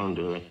out and wanted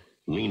to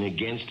lean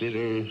against it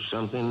or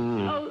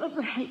something. Oh,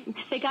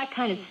 they got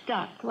kind of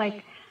stuck.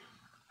 Like,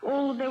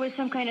 there was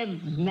some kind of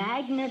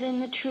magnet in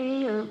the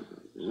tree, or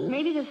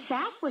maybe the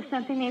sap was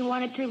something they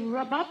wanted to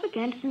rub up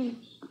against, and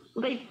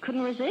they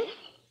couldn't resist.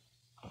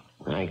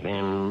 Like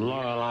them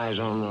Loreleis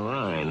on the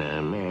Rhine,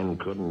 a man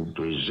couldn't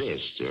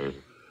resist,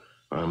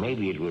 or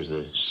maybe it was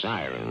the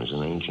sirens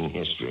in ancient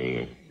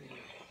history.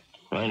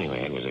 Well,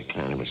 anyway, it was a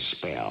kind of a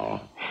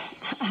spell.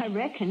 I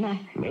reckon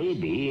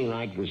Maybe,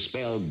 like the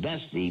spell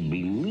Dusty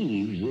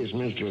believes this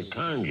Mr.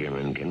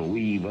 Conjureman can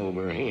weave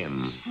over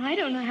him. I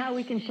don't know how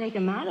we can shake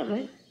him out of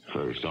it.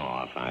 First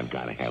off, I've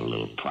got to have a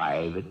little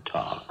private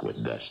talk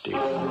with Dusty.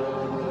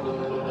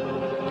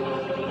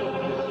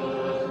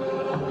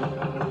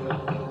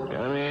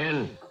 Come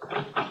in.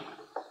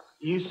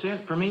 You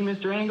sent for me,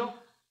 Mr. Engel?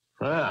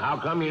 How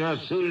come you're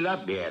not suited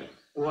up yet?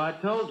 Well, I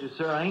told you,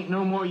 sir, I ain't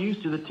no more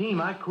use to the team.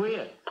 I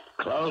quit.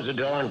 Close the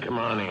door and come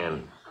on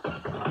in.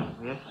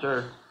 Yes,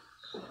 sir.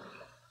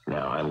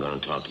 Now, I'm going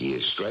to talk to you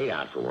straight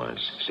out for once.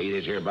 See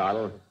this here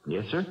bottle?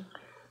 Yes, sir.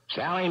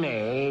 Sally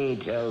Mae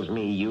tells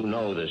me you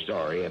know the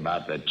story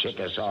about the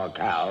Chickasaw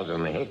cows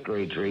and the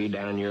hickory tree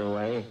down your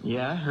way.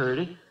 Yeah, I heard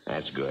it.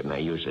 That's good. Now,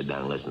 you sit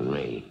down and listen to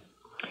me.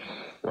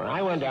 When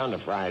I went down to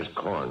Fry's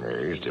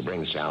Corners to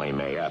bring Sally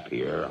Mae up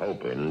here,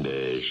 hoping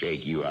to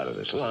shake you out of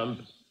the slump,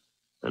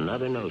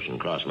 another notion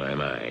crossed my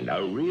mind.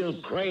 A real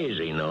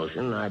crazy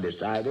notion. I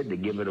decided to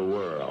give it a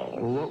whirl.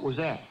 Well, what was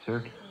that,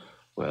 sir?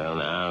 Well,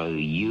 now,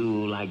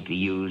 you like to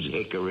use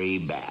hickory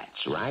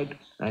bats, right?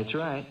 That's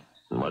right.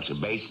 And what's a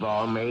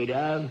baseball made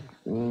of? I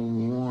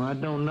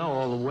don't know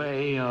all the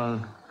way.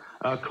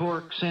 A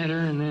cork center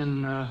and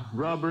then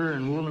rubber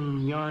and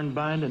woolen yarn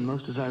binding,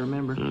 most as I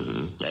remember.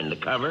 Mm-hmm. And the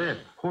cover?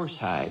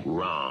 Horsehide.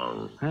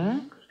 Wrong. Huh?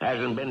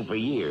 Hasn't been for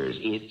years.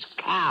 It's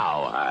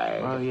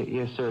cowhide. Oh,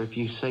 yes, sir, if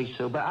you say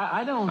so. But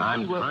I don't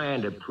I'm see what...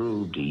 trying to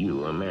prove to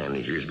you a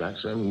manager's got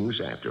some use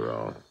after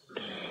all.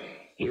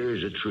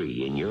 Here's a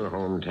tree in your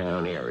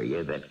hometown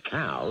area that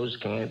cows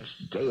can't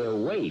stay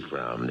away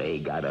from. They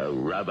gotta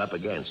rub up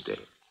against it.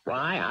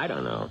 Why? I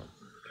don't know.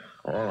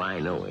 All I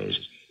know is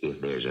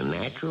if there's a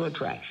natural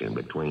attraction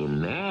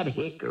between that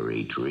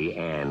hickory tree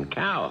and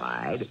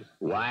cowhide,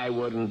 why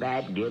wouldn't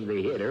that give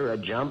the hitter a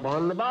jump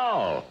on the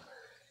ball?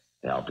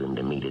 Help him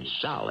to meet it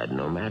solid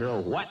no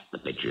matter what the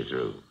pitcher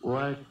threw. Well,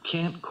 I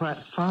can't quite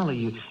follow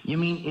you. You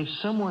mean if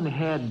someone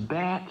had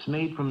bats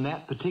made from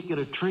that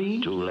particular tree?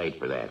 Too late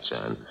for that,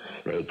 son.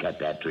 They cut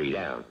that tree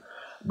down.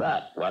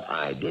 But what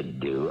I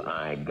did do,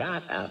 I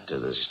got out to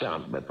the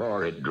stump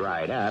before it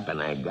dried up, and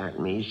I got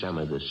me some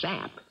of the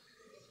sap.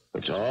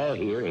 It's all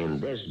here in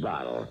this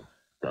bottle.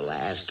 The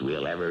last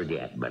we'll ever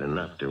get, but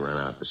enough to run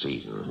out the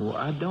season. Well,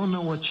 I don't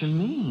know what you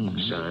mean.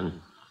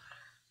 Son,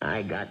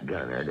 I got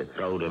Gunner to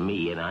throw to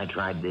me, and I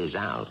tried this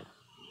out.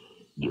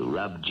 You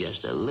rub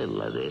just a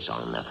little of this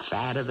on the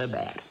fat of the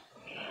bat.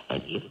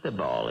 And if the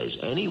ball is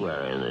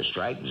anywhere in the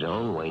strike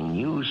zone, when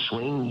you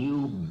swing,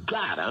 you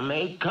gotta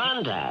make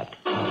contact.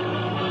 And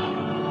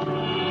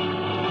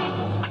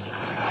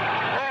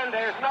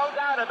there's no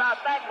doubt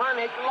about that one.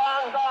 It's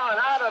long gone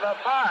out of the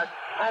park.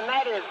 And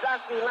that is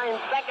Dusty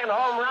Lane's second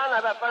home run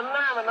of a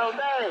phenomenal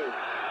day.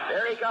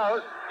 There he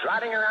goes,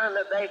 trotting around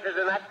the bases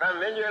in that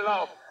familiar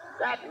lope.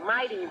 That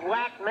mighty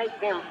whack makes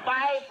him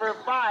 5 for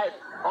 5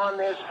 on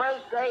this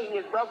first day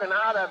he's broken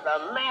out of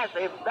the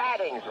massive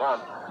batting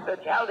slump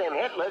that's held him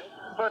hitless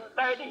for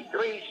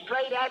 33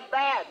 straight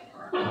at-bats.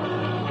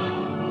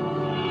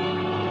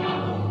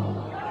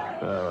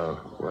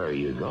 Where are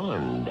you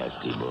going,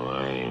 Dusty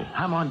boy?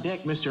 I'm on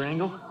deck, Mr.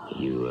 Engel.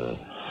 You,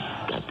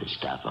 got the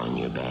stuff on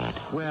your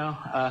bat? Well,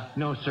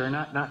 no, sir,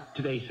 not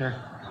today, sir.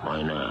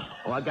 Why not?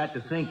 Well, I got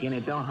to thinking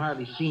it don't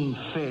hardly seem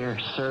fair,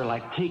 sir,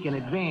 like taking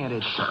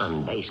advantage.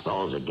 Son,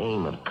 baseball's a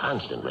game of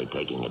constantly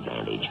taking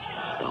advantage.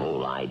 The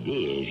whole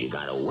idea is you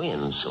gotta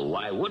win, so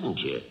why wouldn't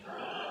you?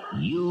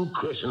 You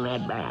christen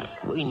that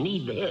bat. We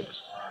need the hits.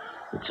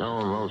 It's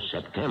almost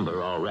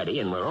September already,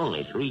 and we're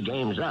only 3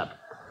 games up.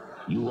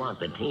 You want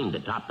the team to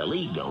top the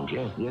league, don't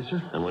you? Yes,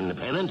 sir. And win the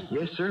pennant?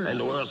 Yes, sir. And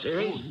the World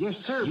Series? Oh, yes,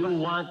 sir. You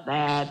want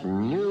that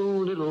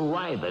new little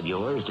wife of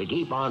yours to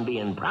keep on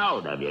being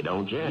proud of you,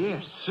 don't you?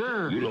 Yes,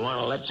 sir. You don't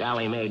want to let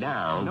Sally Mae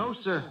down. No,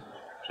 sir.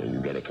 So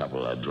you get a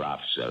couple of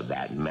drops of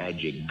that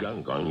magic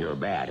gunk on your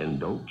bat, and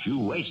don't you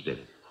waste it.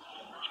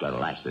 It's got to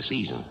last the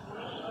season.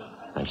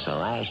 That's the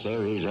last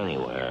there is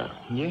anywhere.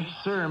 Yes,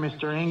 sir,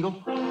 Mr.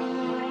 Engel.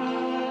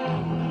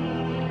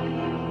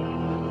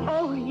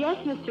 Oh, yes,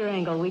 Mr.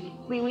 Engel. We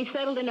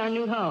settled in our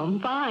new home.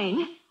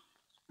 Fine.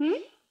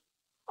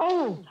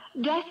 Oh,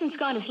 Justin's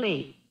gone to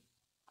sleep.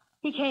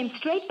 He came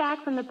straight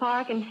back from the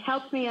park and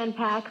helped me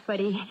unpack, but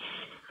he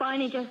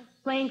finally just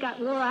plain got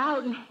wore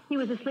out, and he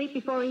was asleep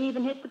before he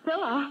even hit the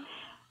pillow.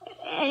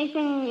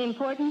 Anything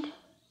important?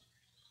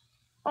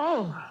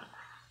 Oh,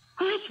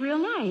 that's real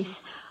nice.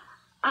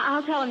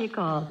 I'll tell him you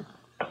called.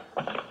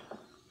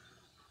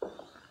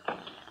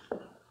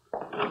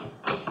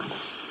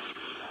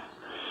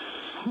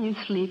 You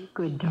sleep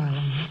good,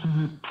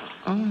 darling.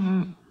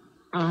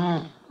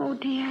 Oh,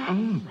 dear.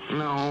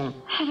 No.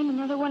 Having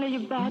another one of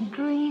your bad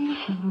dreams.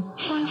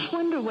 I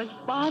wonder what's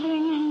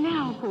bothering you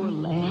now, poor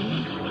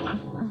lamb.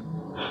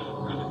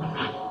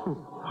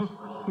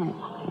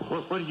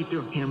 What are you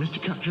doing here,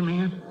 Mr.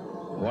 Countryman?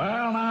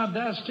 Well, now,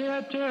 Dusty,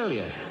 I tell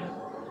you,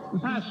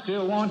 I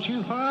still want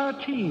you for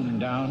our team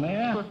down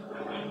there.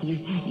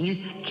 You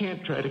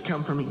can't try to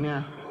come for me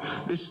now.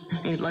 This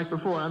ain't like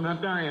before. I'm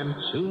not dying.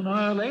 Sooner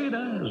or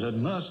later, said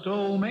must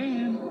old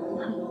man.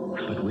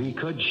 But we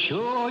could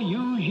sure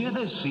use you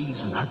this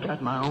season. I've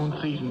got my own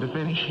season to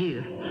finish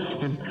here,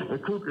 and the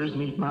Cougars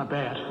need my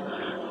bat.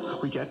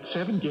 We got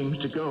 7 games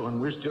to go,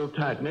 and we're still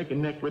tied neck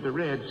and neck with the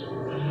Reds.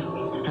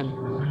 And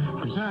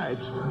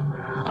besides,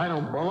 I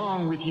don't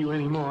belong with you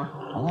anymore.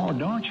 Oh,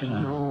 don't you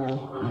now?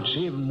 No. It's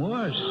even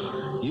worse.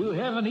 You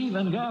haven't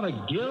even got a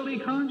guilty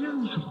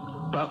conscience?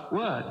 But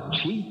what?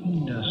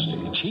 Cheating,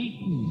 Dusty,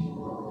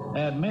 cheating.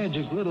 That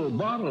magic little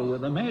bottle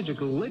with a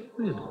magical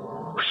liquid.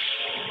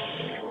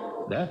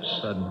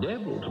 That's the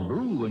devil's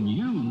brew, and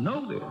you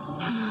know it.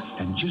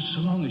 And just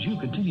so long as you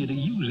continue to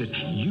use it,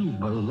 you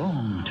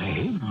belong to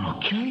him.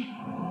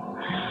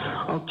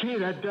 Okay,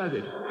 that does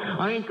it.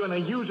 I ain't going to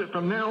use it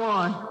from now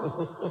on.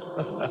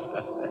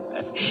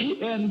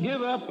 And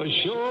give up a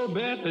sure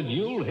bet that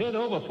you'll hit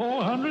over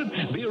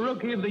 400, be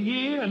Rookie of the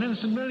Year, an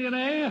instant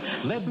millionaire,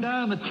 let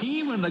down the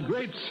team in the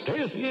great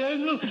Stacey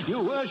Angle you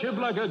worship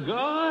like a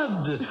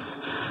god?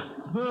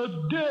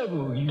 The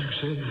devil, you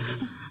say?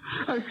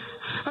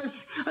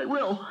 I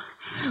will.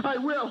 I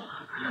will.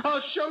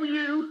 I'll show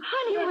you.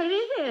 Honey, what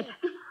is it?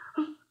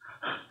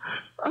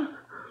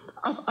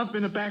 I've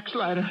been a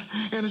backslider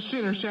and a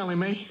sinner, Sally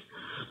Mae.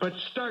 But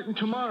starting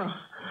tomorrow,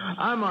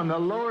 I'm on the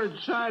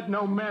Lord's side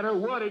no matter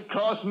what it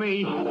costs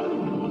me.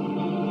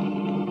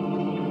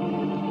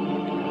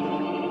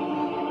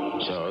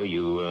 So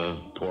you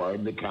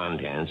poured the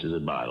contents of the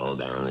bottle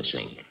down the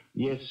sink.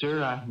 Yes,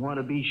 sir. I want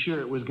to be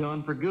sure it was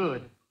gone for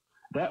good.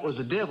 That was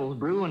the devil's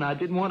brew, and I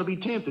didn't want to be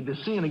tempted to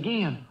sin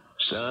again.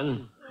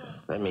 Son,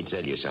 let me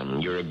tell you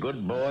something. You're a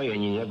good boy,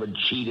 and you never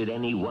cheated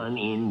anyone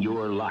in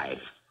your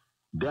life.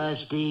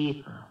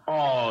 Dusty,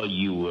 all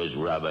you was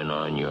rubbing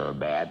on your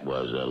bat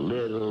was a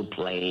little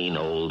plain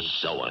old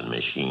sewing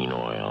machine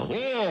oil.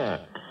 Yeah.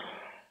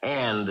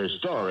 And the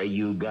story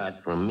you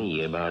got from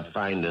me about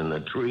finding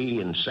the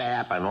tree and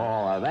sap and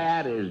all of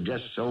that is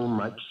just so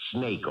much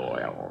snake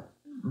oil.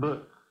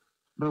 But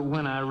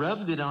when I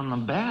rubbed it on the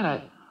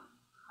bat,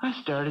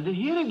 I started to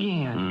hit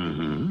again.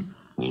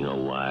 Mm-hmm. You know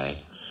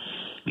why?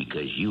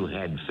 Because you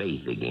had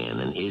faith again,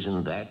 and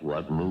isn't that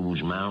what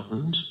moves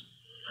mountains?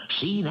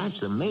 See, that's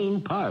the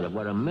main part of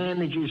what a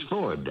manager's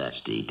for,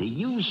 Dusty, to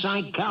use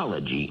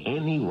psychology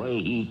any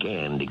way he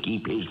can to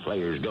keep his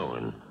players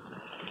going.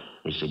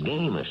 It's a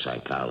game of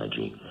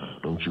psychology.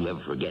 Don't you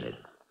ever forget it.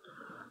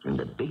 And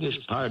the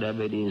biggest part of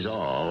it is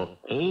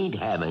ain't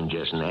having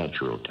just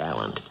natural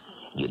talent.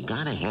 You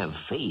gotta have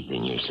faith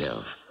in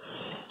yourself.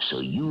 So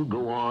you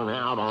go on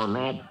out on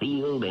that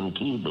field and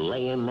keep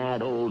laying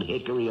that old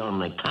hickory on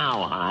the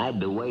cowhide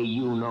the way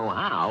you know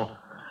how,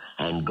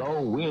 and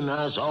go win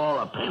us all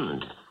a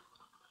pennant.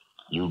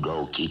 You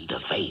go keep the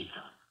faith.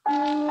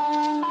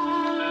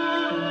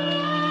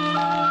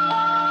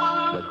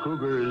 The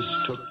Cougars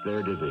took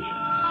their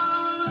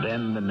division,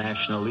 then the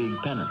National League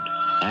pennant,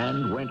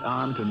 and went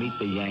on to meet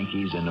the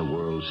Yankees in the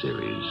World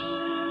Series.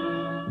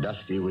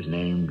 Dusty was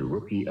named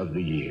Rookie of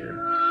the Year,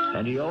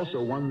 and he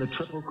also won the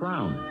Triple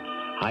Crown.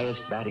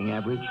 Highest batting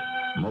average,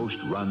 most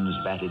runs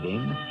batted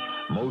in,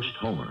 most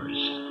homers.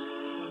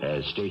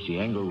 As Stacey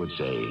Angle would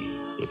say,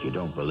 if you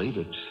don't believe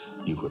it,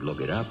 you could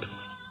look it up.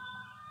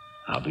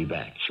 I'll be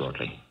back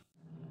shortly.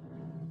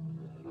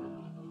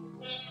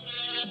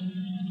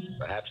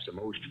 Perhaps the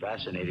most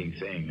fascinating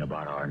thing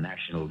about our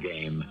national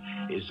game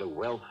is the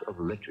wealth of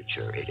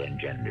literature it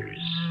engenders.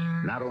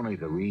 Not only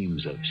the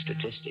reams of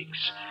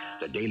statistics,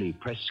 the daily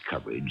press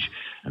coverage,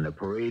 and the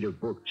parade of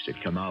books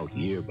that come out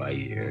year by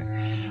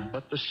year,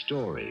 but the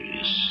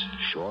stories,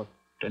 short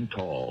and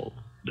tall,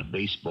 the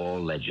baseball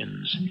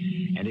legends.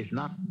 And if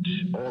not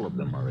all of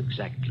them are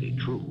exactly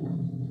true,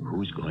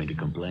 who's going to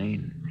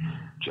complain?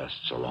 Just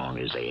so long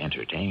as they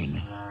entertain.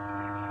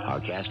 Our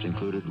cast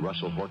included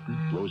Russell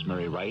Horton,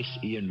 Rosemary Rice,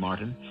 Ian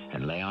Martin,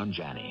 and Leon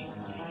Janney.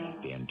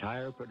 The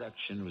entire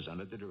production was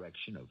under the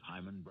direction of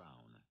Hyman Brown.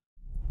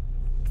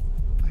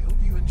 I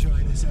hope you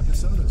enjoyed this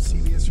episode of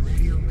CBS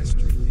Radio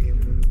Mystery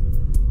Theater.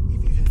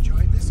 If you've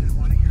enjoyed this and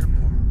want to hear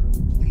more,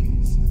 please